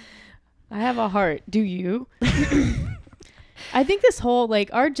 No. I have a heart. Do you? I think this whole,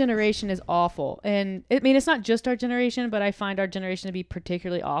 like, our generation is awful. And I mean, it's not just our generation, but I find our generation to be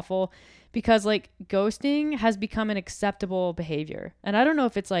particularly awful because, like, ghosting has become an acceptable behavior. And I don't know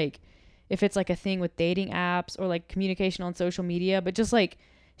if it's like a thing with dating apps or like communication on social media, but just like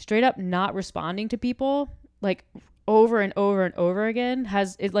straight up not responding to people like over and over and over again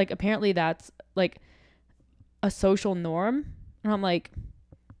has it, like, apparently that's like a social norm. And I'm like,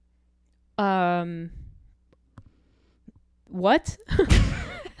 what?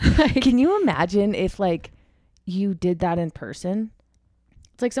 Like, Can you imagine if like you did that in person?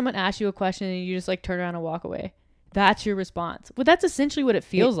 it's like someone asks you a question and you just like turn around and walk away. That's your response. Well, that's essentially what it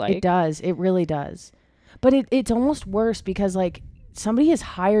feels like. It does. It really does. But it's almost worse because like somebody has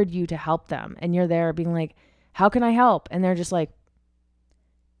hired you to help them and you're there being like, how can I help? And they're just like,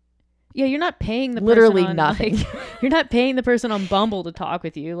 Yeah, you're not paying the literally person on, nothing. like, you're not paying the person on Bumble to talk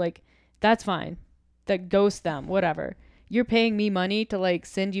with you. Like, that's fine. That ghost them, whatever. You're paying me money to like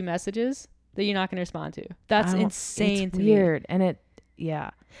send you messages that you're not going to respond to. That's insane it's to weird. And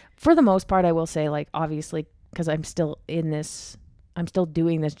yeah. For the most part, I will say, like, obviously, because I'm still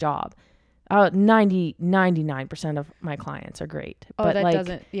doing this job. 99% of my clients are great. Oh, but that like,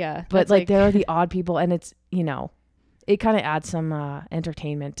 doesn't, yeah. But like there are the odd people, and it's, you know, it kind of adds some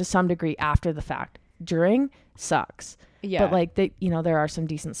entertainment to some degree after the fact. During sucks. Yeah. But like there are some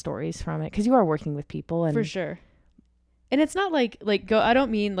decent stories from it because you are working with people, and For sure. And it's not like I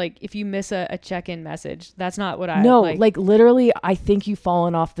don't mean like if you miss a check-in message. That's not what I no, like literally I think you've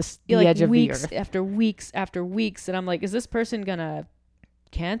fallen off the like edge of the weeks earth. after weeks after weeks, and I'm like, is this person gonna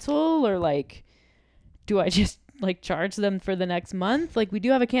cancel, or like do I just like charge them for the next month? Like, we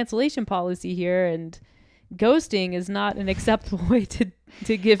do have a cancellation policy here, and ghosting is not an acceptable way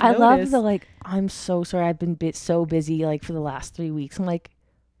to give I notice. love the like, I'm so sorry, I've been so busy like for the last 3 weeks. I'm like,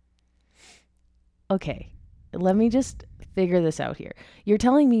 okay, let me just figure this out here. You're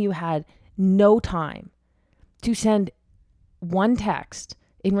telling me you had no time to send one text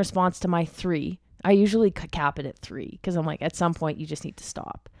in response to my 3. I usually cap it at 3 because I'm like, at some point you just need to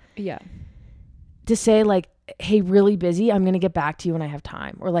stop. Yeah. To say like, hey, really busy, I'm going to get back to you when I have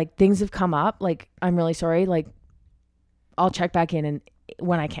time. Or like, things have come up, like, I'm really sorry, like, I'll check back in and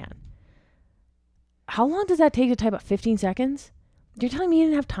when I can. How long does that take to type up? 15 seconds? You're telling me you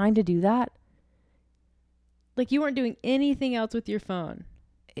didn't have time to do that? Like, you weren't doing anything else with your phone.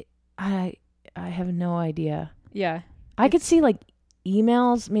 I have no idea. Yeah. I could see like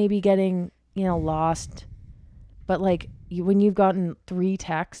emails maybe getting, lost. But like when you've gotten 3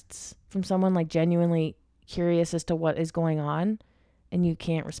 texts from someone like genuinely curious as to what is going on and you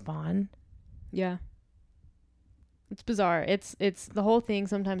can't respond. Yeah. It's bizarre. It's the whole thing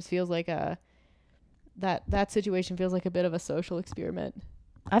sometimes feels like that situation feels like a bit of a social experiment.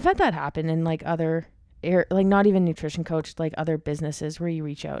 I've had that happen in like other like not even nutrition coach, like other businesses where you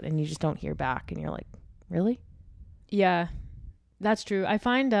reach out and you just don't hear back and you're like, really? Yeah, that's true. I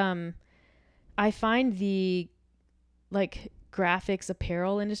find the like graphics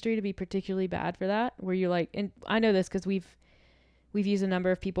apparel industry to be particularly bad for that, where you're like, and I know this because we've used a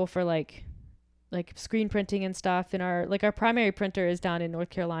number of people for like screen printing and stuff, and our primary printer is down in North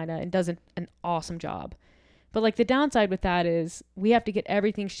Carolina and does an awesome job. But like the downside with that is we have to get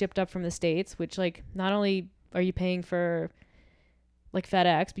everything shipped up from the States, which like not only are you paying for like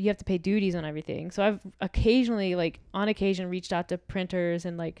FedEx, but you have to pay duties on everything. So I've occasionally, like on occasion, reached out to printers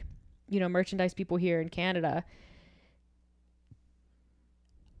and like, merchandise people here in Canada.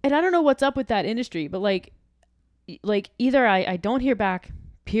 And I don't know what's up with that industry, but like either I don't hear back,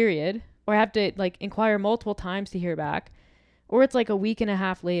 period, or I have to like inquire multiple times to hear back, or it's like a week and a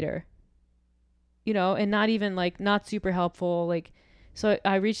half later. And not even like not super helpful. Like, so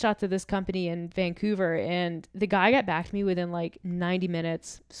I reached out to this company in Vancouver and the guy got back to me within like 90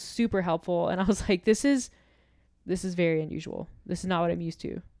 minutes, super helpful. And I was like, this is very unusual. This is not what I'm used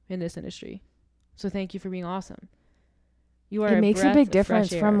to in this industry. So thank you for being awesome. You are. It makes a big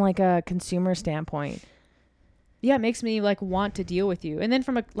difference from like a consumer standpoint. Yeah, it makes me like want to deal with you. And then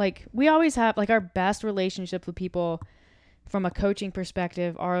from we always have like our best relationships with people from a coaching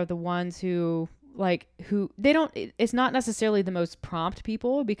perspective are the ones who they don't, it's not necessarily the most prompt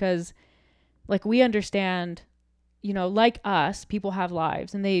people, because like we understand, like us, people have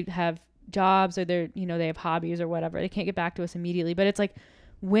lives and they have jobs, or they're, they have hobbies or whatever. They can't get back to us immediately, but it's like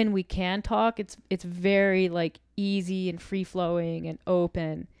when we can talk, it's very like easy and free flowing and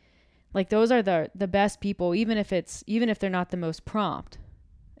open. Like those are the best people, even if they're not the most prompt.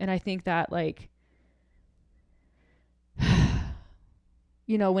 And I think that like,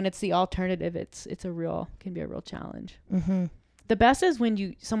 when it's the alternative, can be a real challenge. Mm-hmm. the best is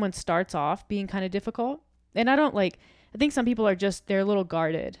when someone starts off being kind of difficult. And I think some people they're a little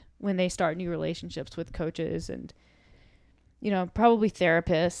guarded when they start new relationships with coaches and, probably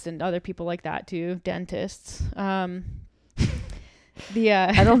therapists and other people like that too, dentists. I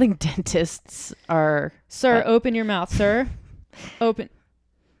don't think dentists are. Sir, open your mouth, sir. Open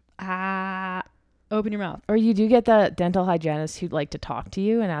your mouth. Or you do get the dental hygienists who'd like to talk to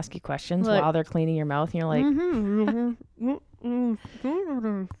you and ask you questions while they're cleaning your mouth, and you're like,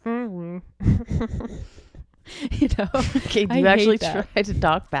 okay, do you actually try to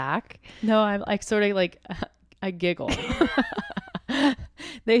talk back? No, I'm like sort of like I giggle.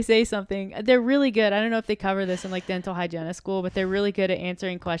 They say something. They're really good. I don't know if they cover this in like dental hygienist school, but they're really good at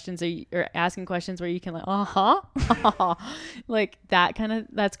answering questions or asking questions where you can like, like that kind of,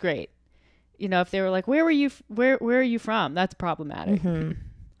 that's great. If they were like, where are you from? That's problematic.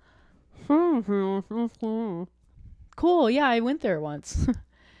 Mm-hmm. Cool. Yeah, I went there once.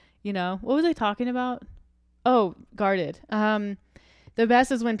 What was I talking about? Oh, guarded. The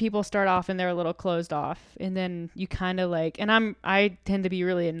best is when people start off and they're a little closed off, and then you kind of like, and I tend to be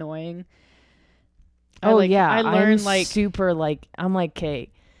really annoying. I learned super like, I'm like,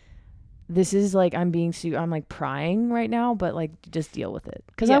 okay, this is like, I'm like prying right now, but like just deal with it.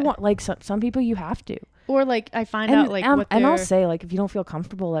 Cause I want like some people you have to. Or like I find out like what and I'll say like, if you don't feel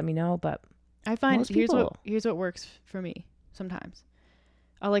comfortable, let me know. But I find here's what works for me sometimes.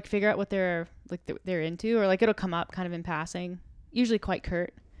 I'll like figure out what they're into, or like it'll come up kind of in passing, usually quite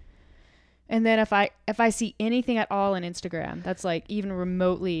curt. And then if I see anything at all on Instagram that's like even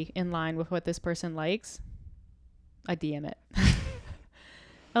remotely in line with what this person likes, I DM it.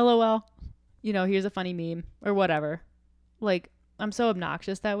 LOL. Here's a funny meme or whatever. Like, I'm so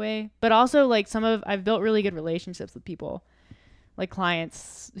obnoxious that way. But also like I've built really good relationships with people, like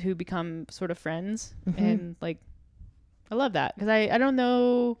clients who become sort of friends. Mm-hmm. And like, I love that because I don't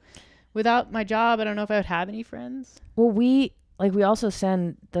know, without my job, I don't know if I would have any friends. Well, we also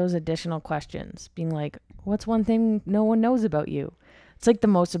send those additional questions being like, what's one thing no one knows about you? It's like the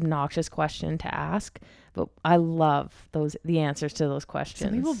most obnoxious question to ask, but I love the answers to those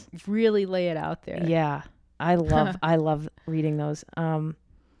questions. Some people really lay it out there. Yeah. I love reading those.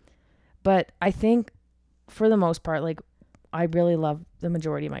 But I think for the most part, like I really love the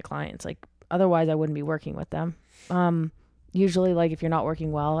majority of my clients. Like otherwise I wouldn't be working with them. Usually like if you're not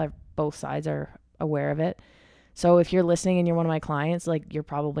working well, both sides are aware of it. So if you're listening and you're one of my clients, like you're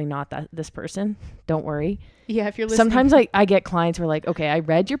probably not this person. Don't worry. Yeah, if you're listening. Sometimes I get clients who are like, okay, I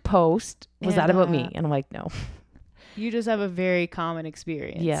read your post. Was that about me? And I'm like, no. You just have a very common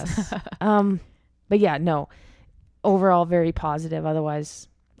experience. Yes. But yeah, no. Overall, very positive. Otherwise,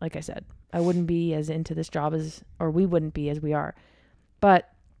 like I said, I wouldn't be as into this job we wouldn't be as we are. But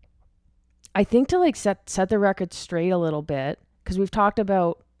I think to like set the record straight a little bit, because we've talked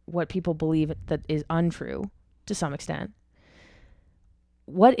about what people believe that is untrue to some extent.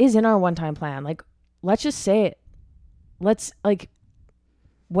 What is in our one-time plan? Like, let's just say it. Let's like,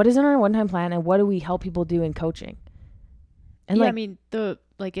 what is in our one-time plan and what do we help people do in coaching? And yeah, like, I mean,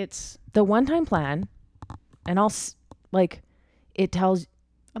 it's the one-time plan, and it tells.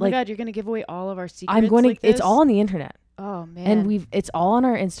 Oh my God, you're going to give away all of our secrets. I'm going to, it's all on the internet. Oh man. And it's all on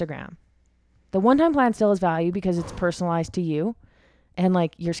our Instagram. The one-time plan still has value because it's personalized to you and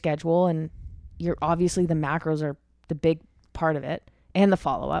like your schedule, and obviously the macros are the big part of it, and the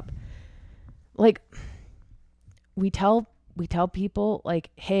follow-up. Like we tell people like,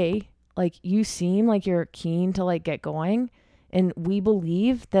 hey, like you seem like you're keen to like get going, and we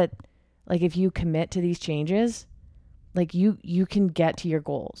believe that like if you commit to these changes, like you can get to your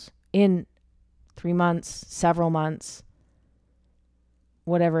goals in 3 months, several months,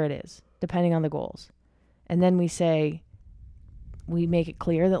 whatever it is, depending on the goals. And then we make it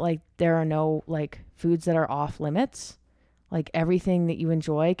clear that like there are no like foods that are off limits. Like everything that you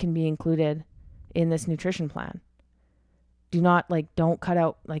enjoy can be included in this nutrition plan. Don't cut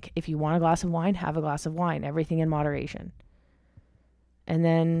out, like if you want a glass of wine, have a glass of wine, everything in moderation. And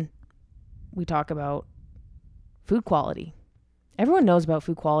then we talk about food quality. Everyone knows about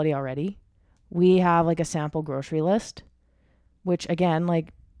food quality already. We have like a sample grocery list, which again,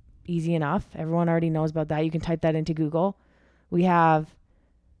 like easy enough. Everyone already knows about that. You can type that into Google. We have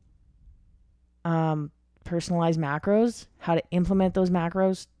personalized macros, how to implement those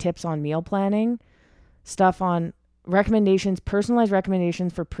macros, tips on meal planning, stuff on recommendations, personalized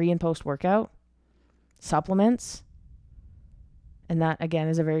recommendations for pre and post workout, supplements. And that again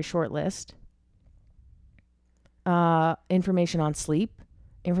is a very short list. Information on sleep,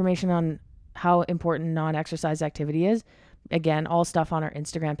 information on how important non-exercise activity is. Again, all stuff on our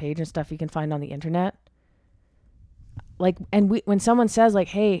Instagram page and stuff you can find on the internet. like, and when someone says like,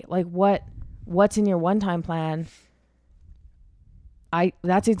 hey, like what's in your one-time plan,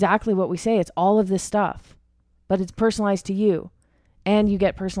 that's exactly what we say. It's all of this stuff, but it's personalized to you, and you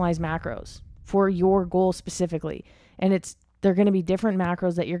get personalized macros for your goal specifically. And they're going to be different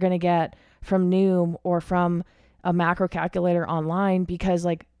macros that you're going to get from Noom or from a macro calculator online, because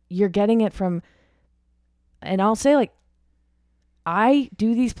like you're getting it from, and I'll say like, I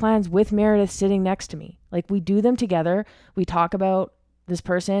do these plans with Meredith sitting next to me. Like we do them together. We talk about this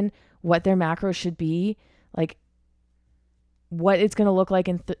person, what their macros should be, like what it's going to look like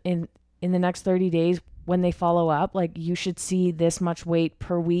in the next 30 days when they follow up. Like you should see this much weight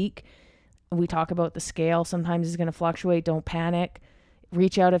per week. We talk about the scale. Sometimes it's going to fluctuate. Don't panic.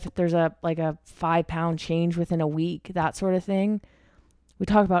 Reach out if there's a 5-pound change within a week, that sort of thing. We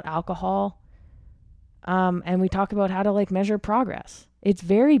talk about alcohol. And we talk about how to like measure progress. It's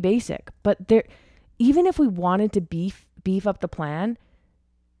very basic, but even if we wanted to beef up the plan,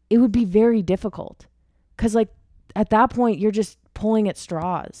 it would be very difficult, because like at that point you're just pulling at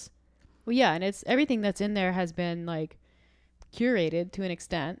straws. Well, yeah, and it's everything that's in there has been like curated to an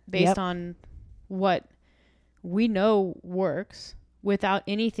extent based on what we know works, without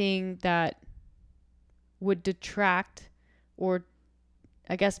anything that would detract, or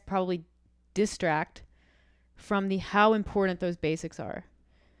I guess probably distract from how important those basics are.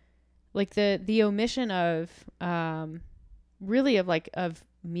 Like the omission of really of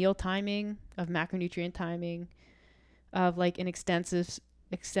meal timing, of macronutrient timing, of like an extensive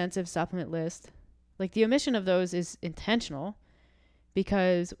supplement list. Like the omission of those is intentional,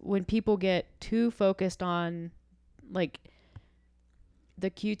 because when people get too focused on like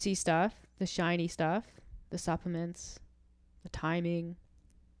the cutesy stuff, the shiny stuff, the supplements, the timing,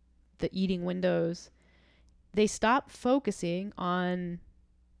 the eating windows, they stop focusing on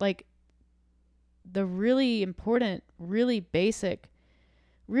like the really important, really basic,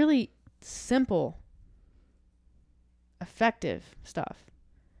 really simple, effective stuff.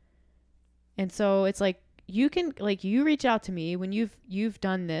 And so it's like you reach out to me when you've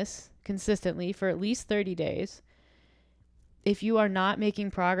done this consistently for at least 30 days. If you are not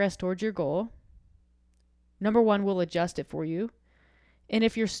making progress towards your goal, number one, we'll adjust it for you. And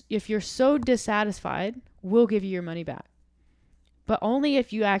if you're so dissatisfied, we'll give you your money back. But only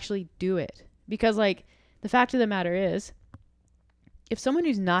if you actually do it. Because like the fact of the matter is, if someone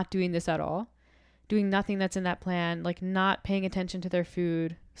who's not doing this at all, doing nothing that's in that plan, like not paying attention to their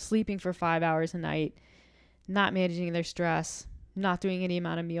food, sleeping for 5 hours a night, not managing their stress, not doing any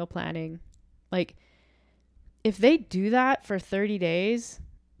amount of meal planning, like if they do that for 30 days,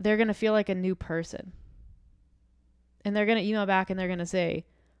 they're going to feel like a new person. And they're going to email back and they're going to say,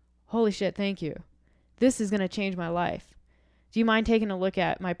 holy shit, thank you. This is going to change my life. Do you mind taking a look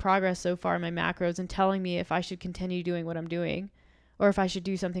at my progress so far in my macros and telling me if I should continue doing what I'm doing or if I should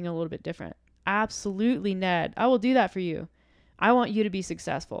do something a little bit different? Absolutely, Ned. I will do that for you. I want you to be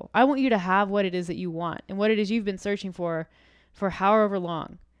successful. I want you to have what it is that you want and what it is you've been searching for however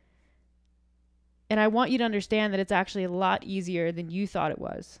long. And I want you to understand that it's actually a lot easier than you thought it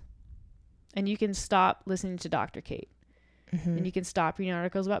was. And you can stop listening to Dr. Kate. Mm-hmm. And you can stop reading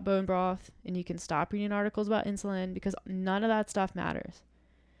articles about bone broth. And you can stop reading articles about insulin, because none of that stuff matters.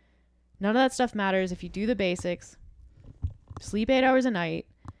 None of that stuff matters if you do the basics, sleep 8 hours a night,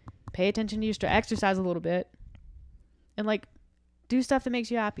 pay attention to your exercise a little bit, and like do stuff that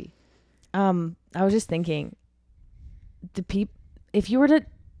makes you happy. I was just thinking, if you were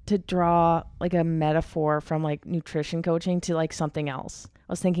to draw like a metaphor from like nutrition coaching to like something else,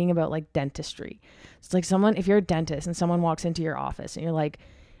 I was thinking about like dentistry. It's like if you're a dentist and someone walks into your office and you're like,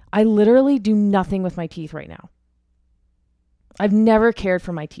 I literally do nothing with my teeth right now. I've never cared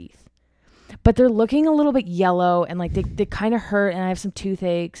for my teeth, but they're looking a little bit yellow and like they kind of hurt, and I have some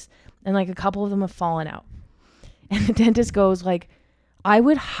toothaches and like a couple of them have fallen out. And the dentist goes like, I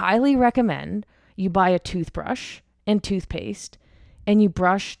would highly recommend you buy a toothbrush and toothpaste and you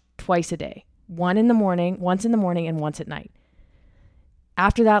brush twice a day, once in the morning and once at night.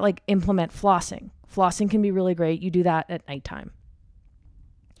 After that, like implement flossing. Flossing can be really great. You do that at nighttime.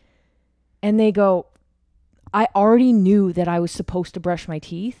 And they go, I already knew that I was supposed to brush my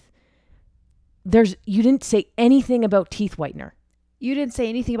teeth. You didn't say anything about teeth whitener. You didn't say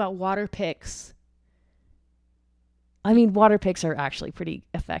anything about water picks. I mean, water picks are actually pretty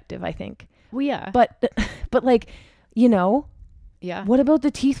effective, I think. Well, yeah. But like, yeah. What about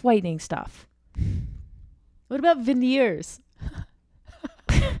the teeth whitening stuff? What about veneers?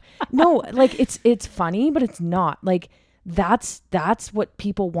 No, like it's funny, but it's not. Like that's what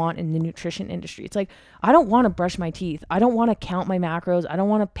people want in the nutrition industry. It's like, I don't want to brush my teeth. I don't want to count my macros. I don't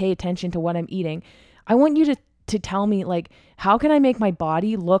want to pay attention to what I'm eating. I want you to to tell me, like, how can I make my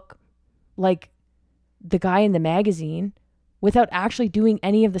body look like the guy in the magazine without actually doing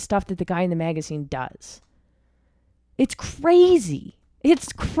any of the stuff that the guy in the magazine does? It's crazy.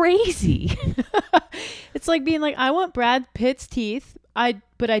 It's crazy. It's like being like, I want Brad Pitt's teeth,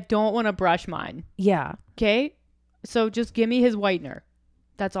 but I don't want to brush mine. Yeah. Okay? So just give me his whitener.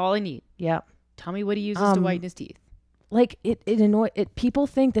 That's all I need. Yeah. Tell me what he uses to whiten his teeth. Like it people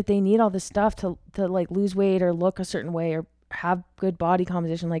think that they need all this stuff to like lose weight or look a certain way or have good body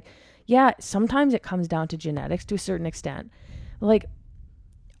composition. Like, yeah, sometimes it comes down to genetics to a certain extent. Like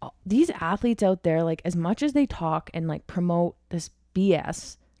these athletes out there, like as much as they talk and like promote this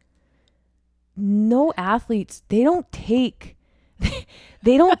BS, no athletes, they don't take,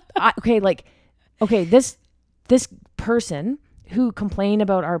 they don't, this person who complained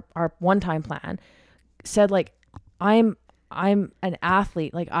about our one-time plan said like, I'm an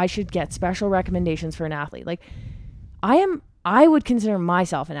athlete. Like I should get special recommendations for an athlete. Like I would consider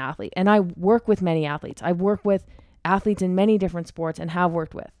myself an athlete, and I work with many athletes. I work with athletes in many different sports and have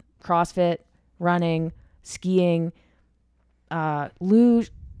worked with CrossFit, running, skiing, luge,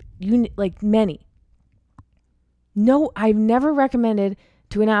 like many. No, I've never recommended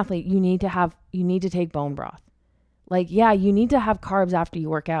to an athlete, you need to take bone broth. Like, yeah, you need to have carbs after you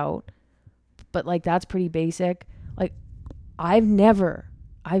work out, but like, that's pretty basic. Like I've never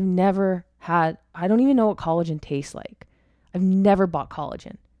had, I don't even know what collagen tastes like. I've never bought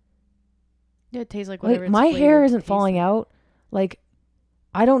collagen. Yeah, it tastes like whatever. Like, my hair isn't falling out. Like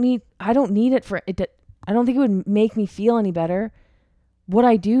I don't need it for it. I don't think it would make me feel any better. What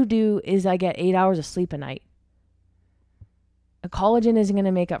I do is I get 8 hours of sleep a night. A collagen isn't going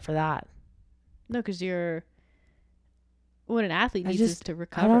to make up for that. No, because what an athlete needs is to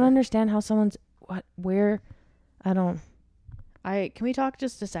recover. I don't understand how someone's can we talk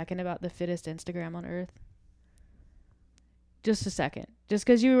just a second about the fittest Instagram on earth? Just a second. Just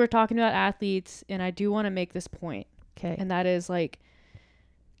because you were talking about athletes, and I do want to make this point. Okay. And that is like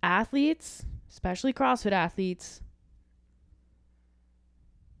athletes, especially CrossFit athletes,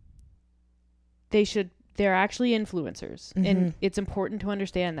 they're actually influencers. Mm-hmm. And it's important to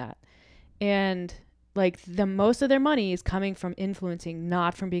understand that. And like the most of their money is coming from influencing,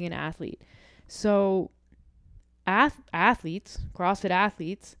 not from being an athlete. So athletes, CrossFit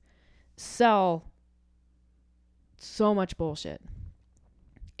athletes, sell so much bullshit.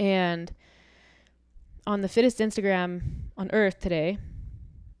 And on the fittest Instagram on earth today,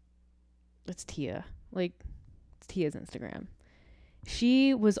 it's Tia. Like, it's Tia's Instagram.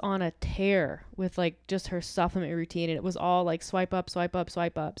 She was on a tear with like just her supplement routine, and it was all like swipe up, swipe up,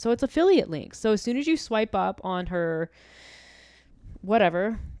 swipe up. So it's affiliate links. So as soon as you swipe up on her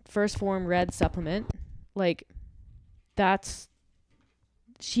whatever First Form Red supplement, like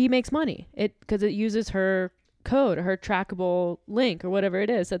she makes money because it uses her code or her trackable link or whatever it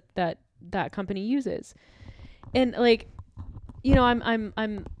is that company uses. And like, you know,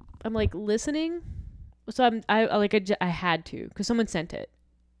 I'm like listening. So I had to, because someone sent it.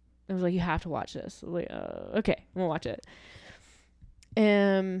 I was like, you have to watch this. I was like, okay, I'm gonna watch it.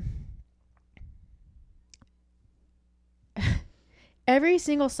 Every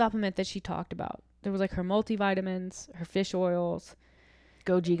single supplement that she talked about, there was like her multivitamins, her fish oils,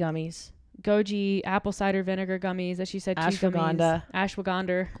 Goji gummies, Goji apple cider vinegar gummies, as she said, ashwagandha.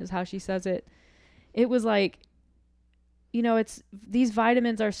 Ashwagandha is how she says it. It was like, you know, these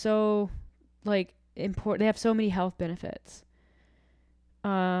vitamins are so like important. They have so many health benefits.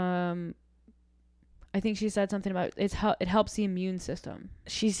 I think she said something about it helps the immune system.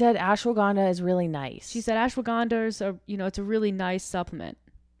 She said ashwagandha is really nice. She said ashwagandha is it's a really nice supplement.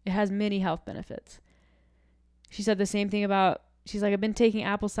 It has many health benefits. She said the same thing about, she's like, I've been taking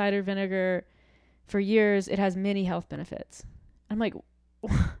apple cider vinegar for years. It has many health benefits. I'm like,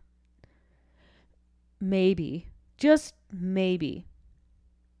 maybe, just maybe,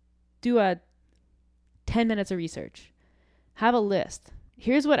 do a 10 minutes of research. Have a list.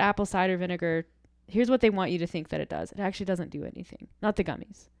 Here's what apple cider vinegar, here's what they want you to think that it does. It actually doesn't do anything. Not the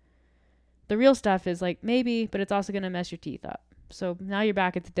gummies. The real stuff is like, maybe, but it's also going to mess your teeth up. So now you're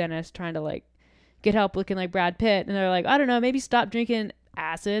back at the dentist trying to like get help looking like Brad Pitt. And they're like, I don't know, maybe stop drinking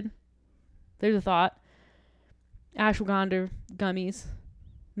acid. There's a thought. Ashwagandha gummies,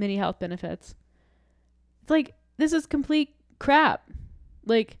 many health benefits. It's like, this is complete crap.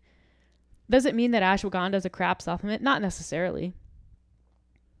 Like, does it mean that ashwagandha is a crap supplement? Not necessarily.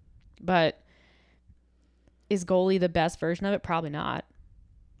 But is Goli the best version of it? Probably not.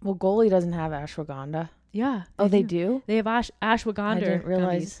 Well, Goli doesn't have ashwagandha. Yeah. They do? They have ashwagandha. I didn't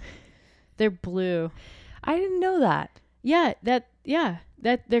realize. Gummies. They're blue. I didn't know that. Yeah,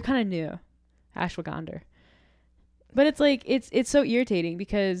 they're kind of new. Ashwagandha. But it's like it's so irritating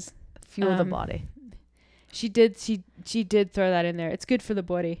because Fuel the body. she did throw that in there. It's good for the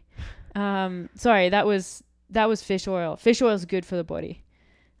body. Sorry, that was fish oil. Fish oil is good for the body.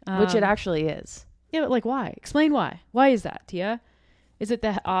 Which it actually is. Yeah, but like why? Explain why. Why is that, Tia? Is it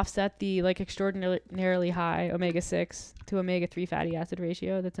to offset the like extraordinarily high omega-6 to omega-3 fatty acid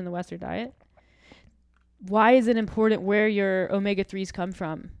ratio that's in the Western diet? Why is it important where your omega-3s come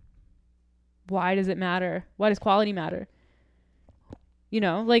from? Why does it matter? Why does quality matter? You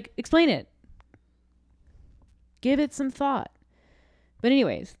know, like explain it. Give it some thought. But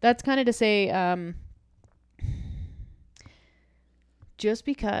anyways, that's kind of to say, just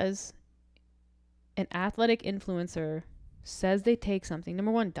because an athletic influencer says they take something,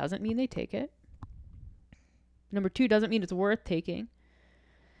 number one, doesn't mean they take it. Number two, doesn't mean it's worth taking.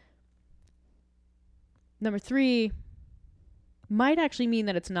 Number three, might actually mean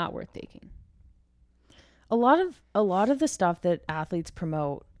that it's not worth taking. A lot of the stuff that athletes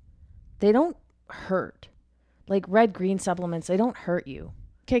promote, they don't hurt. Like red green supplements, they don't hurt you.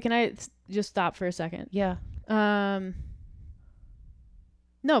 Okay, can I just stop for a second? Yeah. No,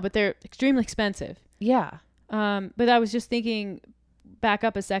 but they're extremely expensive. Yeah. But I was just thinking, back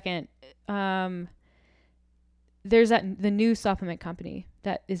up a second. There's the new supplement company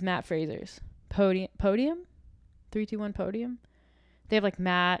that is Matt Fraser's Podium 321 Podium. They have like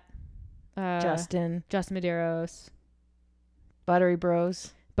Matt, Justin Medeiros, Buttery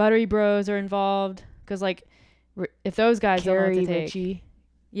Bros are involved because like if those guys don't know what to take, Ritchie.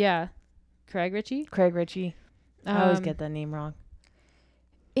 Yeah, Craig Ritchie. I always get that name wrong.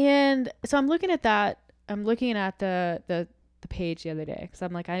 And so I'm looking at that. I'm looking at the page the other day because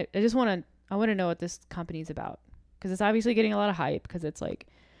I'm like I want to know what this company's about because it's obviously getting a lot of hype because it's like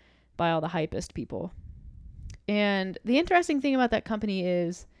by all the hypest people. And the interesting thing about that company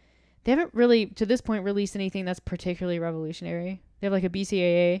is they haven't really to this point released anything that's particularly revolutionary. They have like a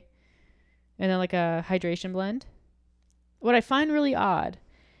BCAA and then like a hydration blend. What I find really odd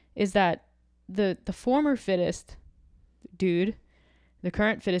is that the former fittest dude, the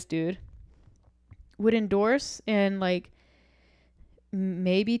current fittest dude, would endorse and like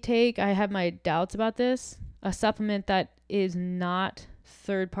maybe take, I have my doubts about this, a supplement that is not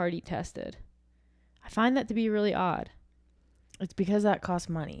third-party tested. I find that to be really odd. It's because that costs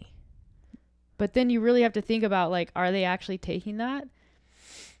money. But then you really have to think about like, are they actually taking that?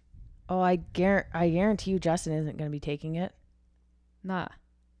 Oh, I guarantee you Justin isn't going to be taking it. Nah.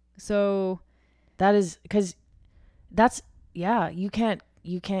 So that is because that's, yeah, you can't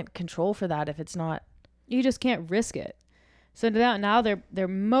control for that if it's not. You just can't risk it. So now they're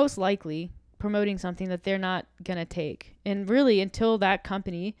most likely promoting something that they're not going to take. And really until that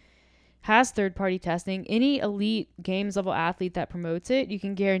company has third-party testing, any elite games level athlete that promotes it, you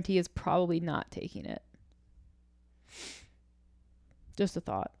can guarantee is probably not taking it. Just a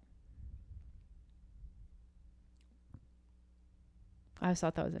thought. I just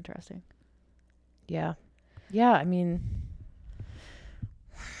thought that was interesting. Yeah. Yeah, I mean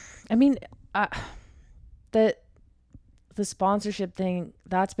the sponsorship thing,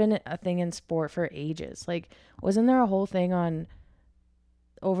 that's been a thing in sport for ages. Like, wasn't there a whole thing on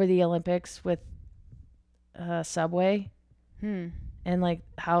over the Olympics with Subway? And like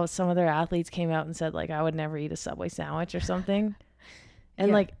how some of their athletes came out and said like, I would never eat a Subway sandwich or something. And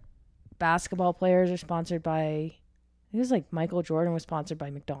yeah. Like basketball players are sponsored by, it was like Michael Jordan was sponsored by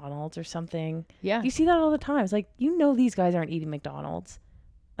McDonald's or something. Yeah. You see that all the time. It's like, these guys aren't eating McDonald's.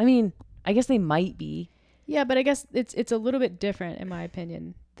 I mean, I guess they might be. Yeah, but I guess it's a little bit different in my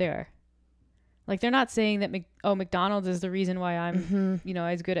opinion there. Like they're not saying that McDonald's is the reason why I'm,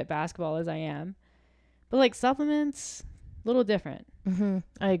 as good at basketball as I am. But like supplements, a little different.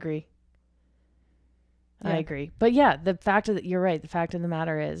 I agree. Yeah. I agree. But yeah, you're right. The fact of the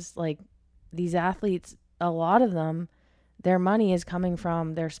matter is like these athletes, a lot of them, their money is coming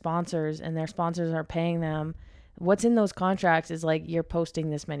from their sponsors and their sponsors are paying them. What's in those contracts is like you're posting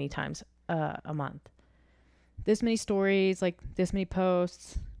this many times a month. This many stories, like this many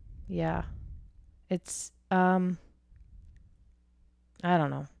posts. Yeah. It's, I don't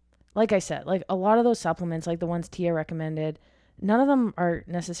know. Like I said, like a lot of those supplements, like the ones Tia recommended, none of them are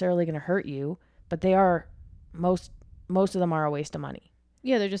necessarily going to hurt you, but they are, most of them are a waste of money.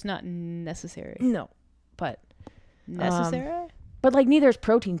 Yeah, they're just not necessary. No, but. Necessary? But like neither is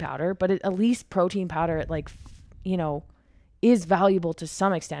protein powder, but at least protein powder, is valuable to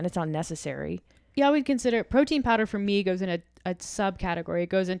some extent. It's not necessary. Yeah, I would consider protein powder for me goes in a subcategory. It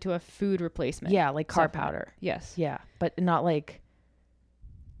goes into a food replacement. Yeah, like carb powder. Yes. Yeah, but not like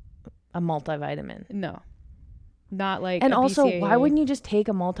a multivitamin. No. Not like and a also, BCAA. why wouldn't you just take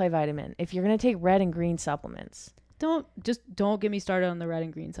a multivitamin if you're going to take red and green supplements? don't get me started on the red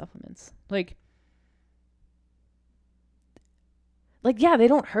and green supplements. Like, yeah, they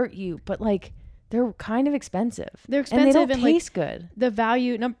don't hurt you, but like they're kind of expensive. They're expensive and they don't taste good. The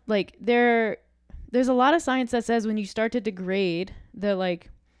value, like there's a lot of science that says when you start to degrade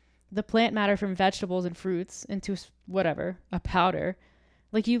the plant matter from vegetables and fruits into a powder,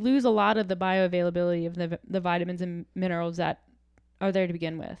 like you lose a lot of the bioavailability of the vitamins and minerals that are there to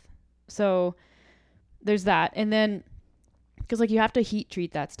begin with. So there's that. And then, because like you have to heat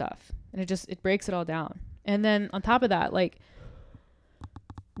treat that stuff and it breaks it all down. And then on top of that, like,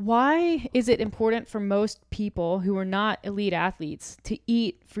 why is it important for most people who are not elite athletes to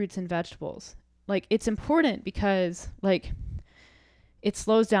eat fruits and vegetables? Like, it's important because like it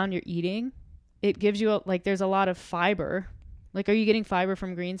slows down your eating. It gives you there's a lot of fiber. Like, are you getting fiber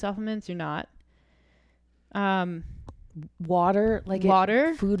from green supplements? You're not. Water,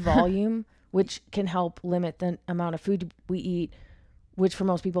 water, food volume, which can help limit the amount of food we eat, which for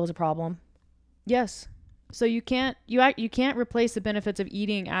most people is a problem. Yes. So you can't replace the benefits of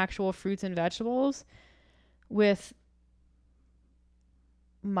eating actual fruits and vegetables with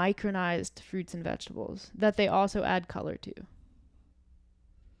micronized fruits and vegetables that they also add color to.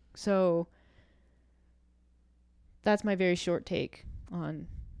 So that's my very short take on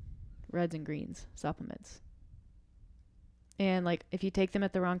reds and greens supplements. And like, if you take them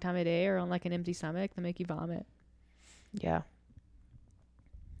at the wrong time of day or on like an empty stomach, they make you vomit. Yeah.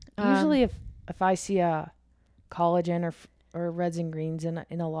 Usually if I see a collagen or reds and greens in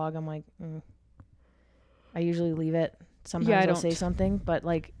a log, I'm like, I usually leave it. Sometimes I'll say something, but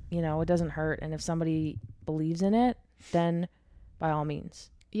like, it doesn't hurt. And if somebody believes in it, then by all means.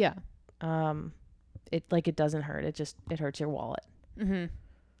 Yeah. It doesn't hurt. It hurts your wallet. Mm-hmm.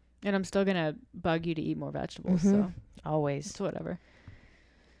 And I'm still going to bug you to eat more vegetables. Mm-hmm. So always. It's whatever.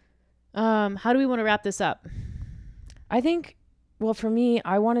 How do we want to wrap this up? I think, well, for me,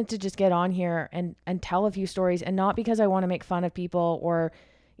 I wanted to just get on here and tell a few stories, and not because I want to make fun of people or,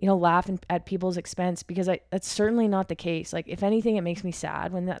 laugh at people's expense, because that's certainly not the case. Like, if anything, it makes me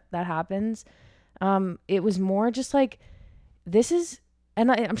sad when that happens. It was more just like, this is,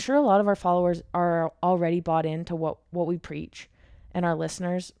 and I'm sure a lot of our followers are already bought into what we preach, and our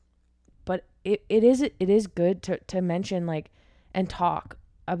listeners, but it is good to mention, like, and talk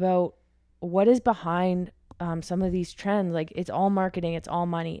about what is behind some of these trends. Like, it's all marketing, it's all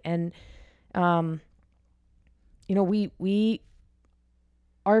money. And, we,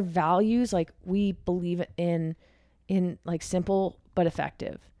 our values, like, we believe in like simple but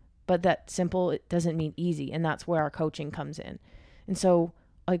effective, but that simple, it doesn't mean easy. And that's where our coaching comes in. And so,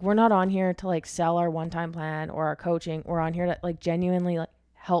 like, we're not on here to like sell our one-time plan or our coaching. We're on here to like genuinely like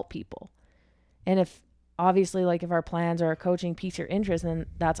help people. And if obviously, like, if our plans or our coaching piques your interest, then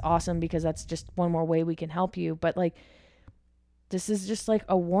that's awesome, because that's just one more way we can help you. But like, this is just like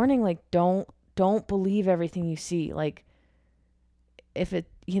a warning, like, don't believe everything you see. Like, if it,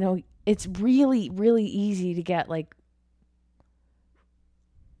 it's really, really easy to get like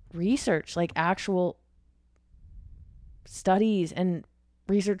research, like actual studies and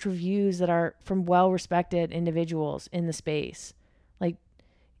research reviews that are from well-respected individuals in the space. Like,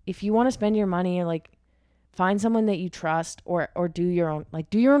 if you want to spend your money, like, find someone that you trust, or do your own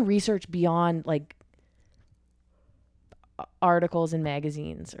research beyond like articles in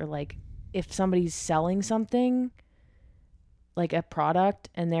magazines, or like if somebody's selling something like a product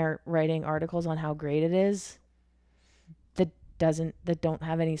and they're writing articles on how great it is that don't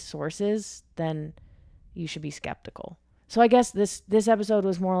have any sources, then you should be skeptical. So I guess this episode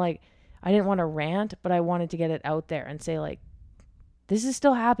was more like, I didn't want to rant, but I wanted to get it out there and say, like, this is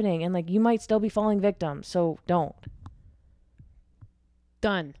still happening, and like, you might still be falling victim, so don't.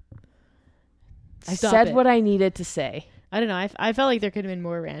 Done. I said what I needed to say. I don't know. I felt like there could have been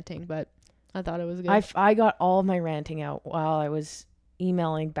more ranting, but I thought it was good. I got all of my ranting out while I was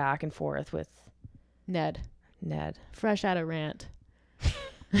emailing back and forth with Ned. Fresh out of rant.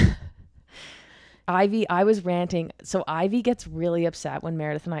 Ivy, I was ranting. So Ivy gets really upset when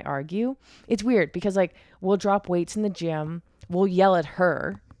Meredith and I argue. It's weird because, like, we'll drop weights in the gym. We'll yell at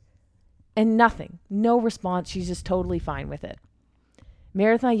her and nothing. No response. She's just totally fine with it.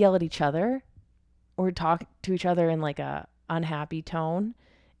 Meredith and I yell at each other or talk to each other in like a unhappy tone.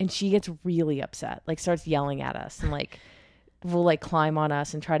 And she gets really upset, like starts yelling at us, and like will like climb on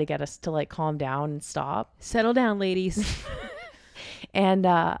us and try to get us to like calm down and stop. Settle down, ladies. And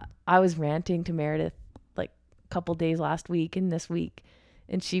I was ranting to Meredith like a couple days last week and this week,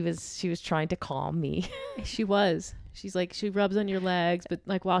 and she was trying to calm me. She's like, she rubs on your legs, but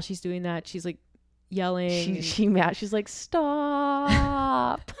like while she's doing that, she's like yelling. She's like,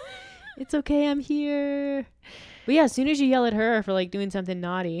 stop. It's okay, I'm here. But yeah, as soon as you yell at her for like doing something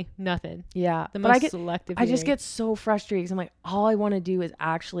naughty, nothing. Yeah. The But most selective. I just hearing. get so frustrated 'cause I'm like, all I want to do is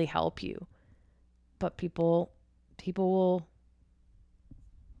actually help you. But people will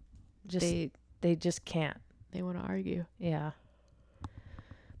just, they just can't. They want to argue. Yeah.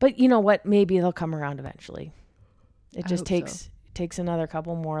 But you know what? Maybe they'll come around eventually. It just takes another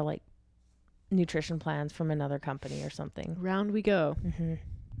couple more like nutrition plans from another company or something. Round we go. Mm-hmm.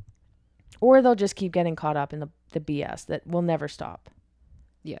 Or they'll just keep getting caught up in the BS that will never stop.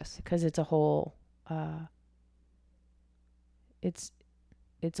 Yes. Because it's a whole, it's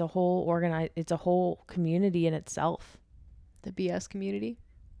a whole community in itself. The BS community.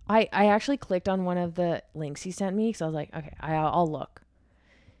 I actually clicked on one of the links he sent me because I was like, okay, I'll look.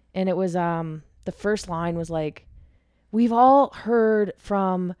 And it was, the first line was like, we've all heard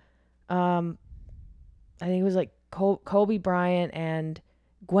from, I think it was like Kobe Bryant and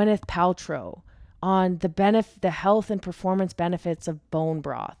Gwyneth Paltrow on the health and performance benefits of bone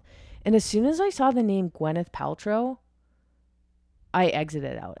broth. And as soon as I saw the name Gwyneth Paltrow, I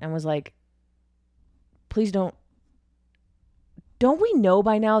exited out and was like, please don't we know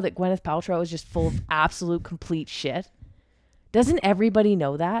by now that Gwyneth Paltrow is just full of absolute complete shit? Doesn't everybody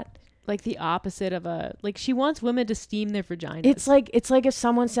know that? Like the opposite of she wants women to steam their vaginas. It's like if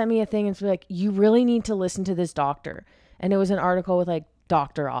someone sent me a thing and it's like, you really need to listen to this doctor. And it was an article with like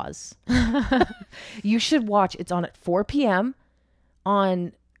Dr. Oz. You should watch. It's on at 4 p.m.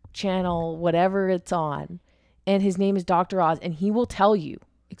 on channel, whatever it's on. And his name is Dr. Oz. And he will tell you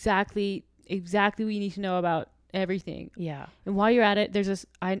exactly what you need to know about everything. Yeah. And while you're at it, there's this,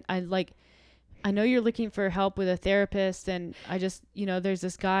 I know you're looking for help with a therapist, and there's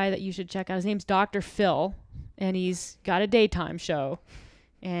this guy that you should check out. His name's Dr. Phil, and he's got a daytime show,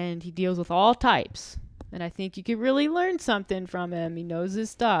 and he deals with all types. And I think you could really learn something from him. He knows his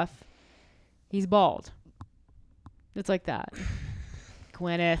stuff. He's bald. It's like that.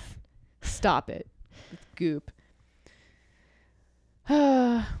 Gwyneth, stop it. It's goop.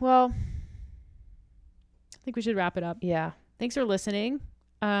 Well, I think we should wrap it up. Yeah. Thanks for listening.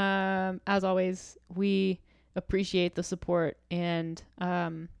 As always, we appreciate the support, and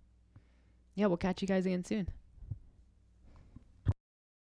we'll catch you guys again soon.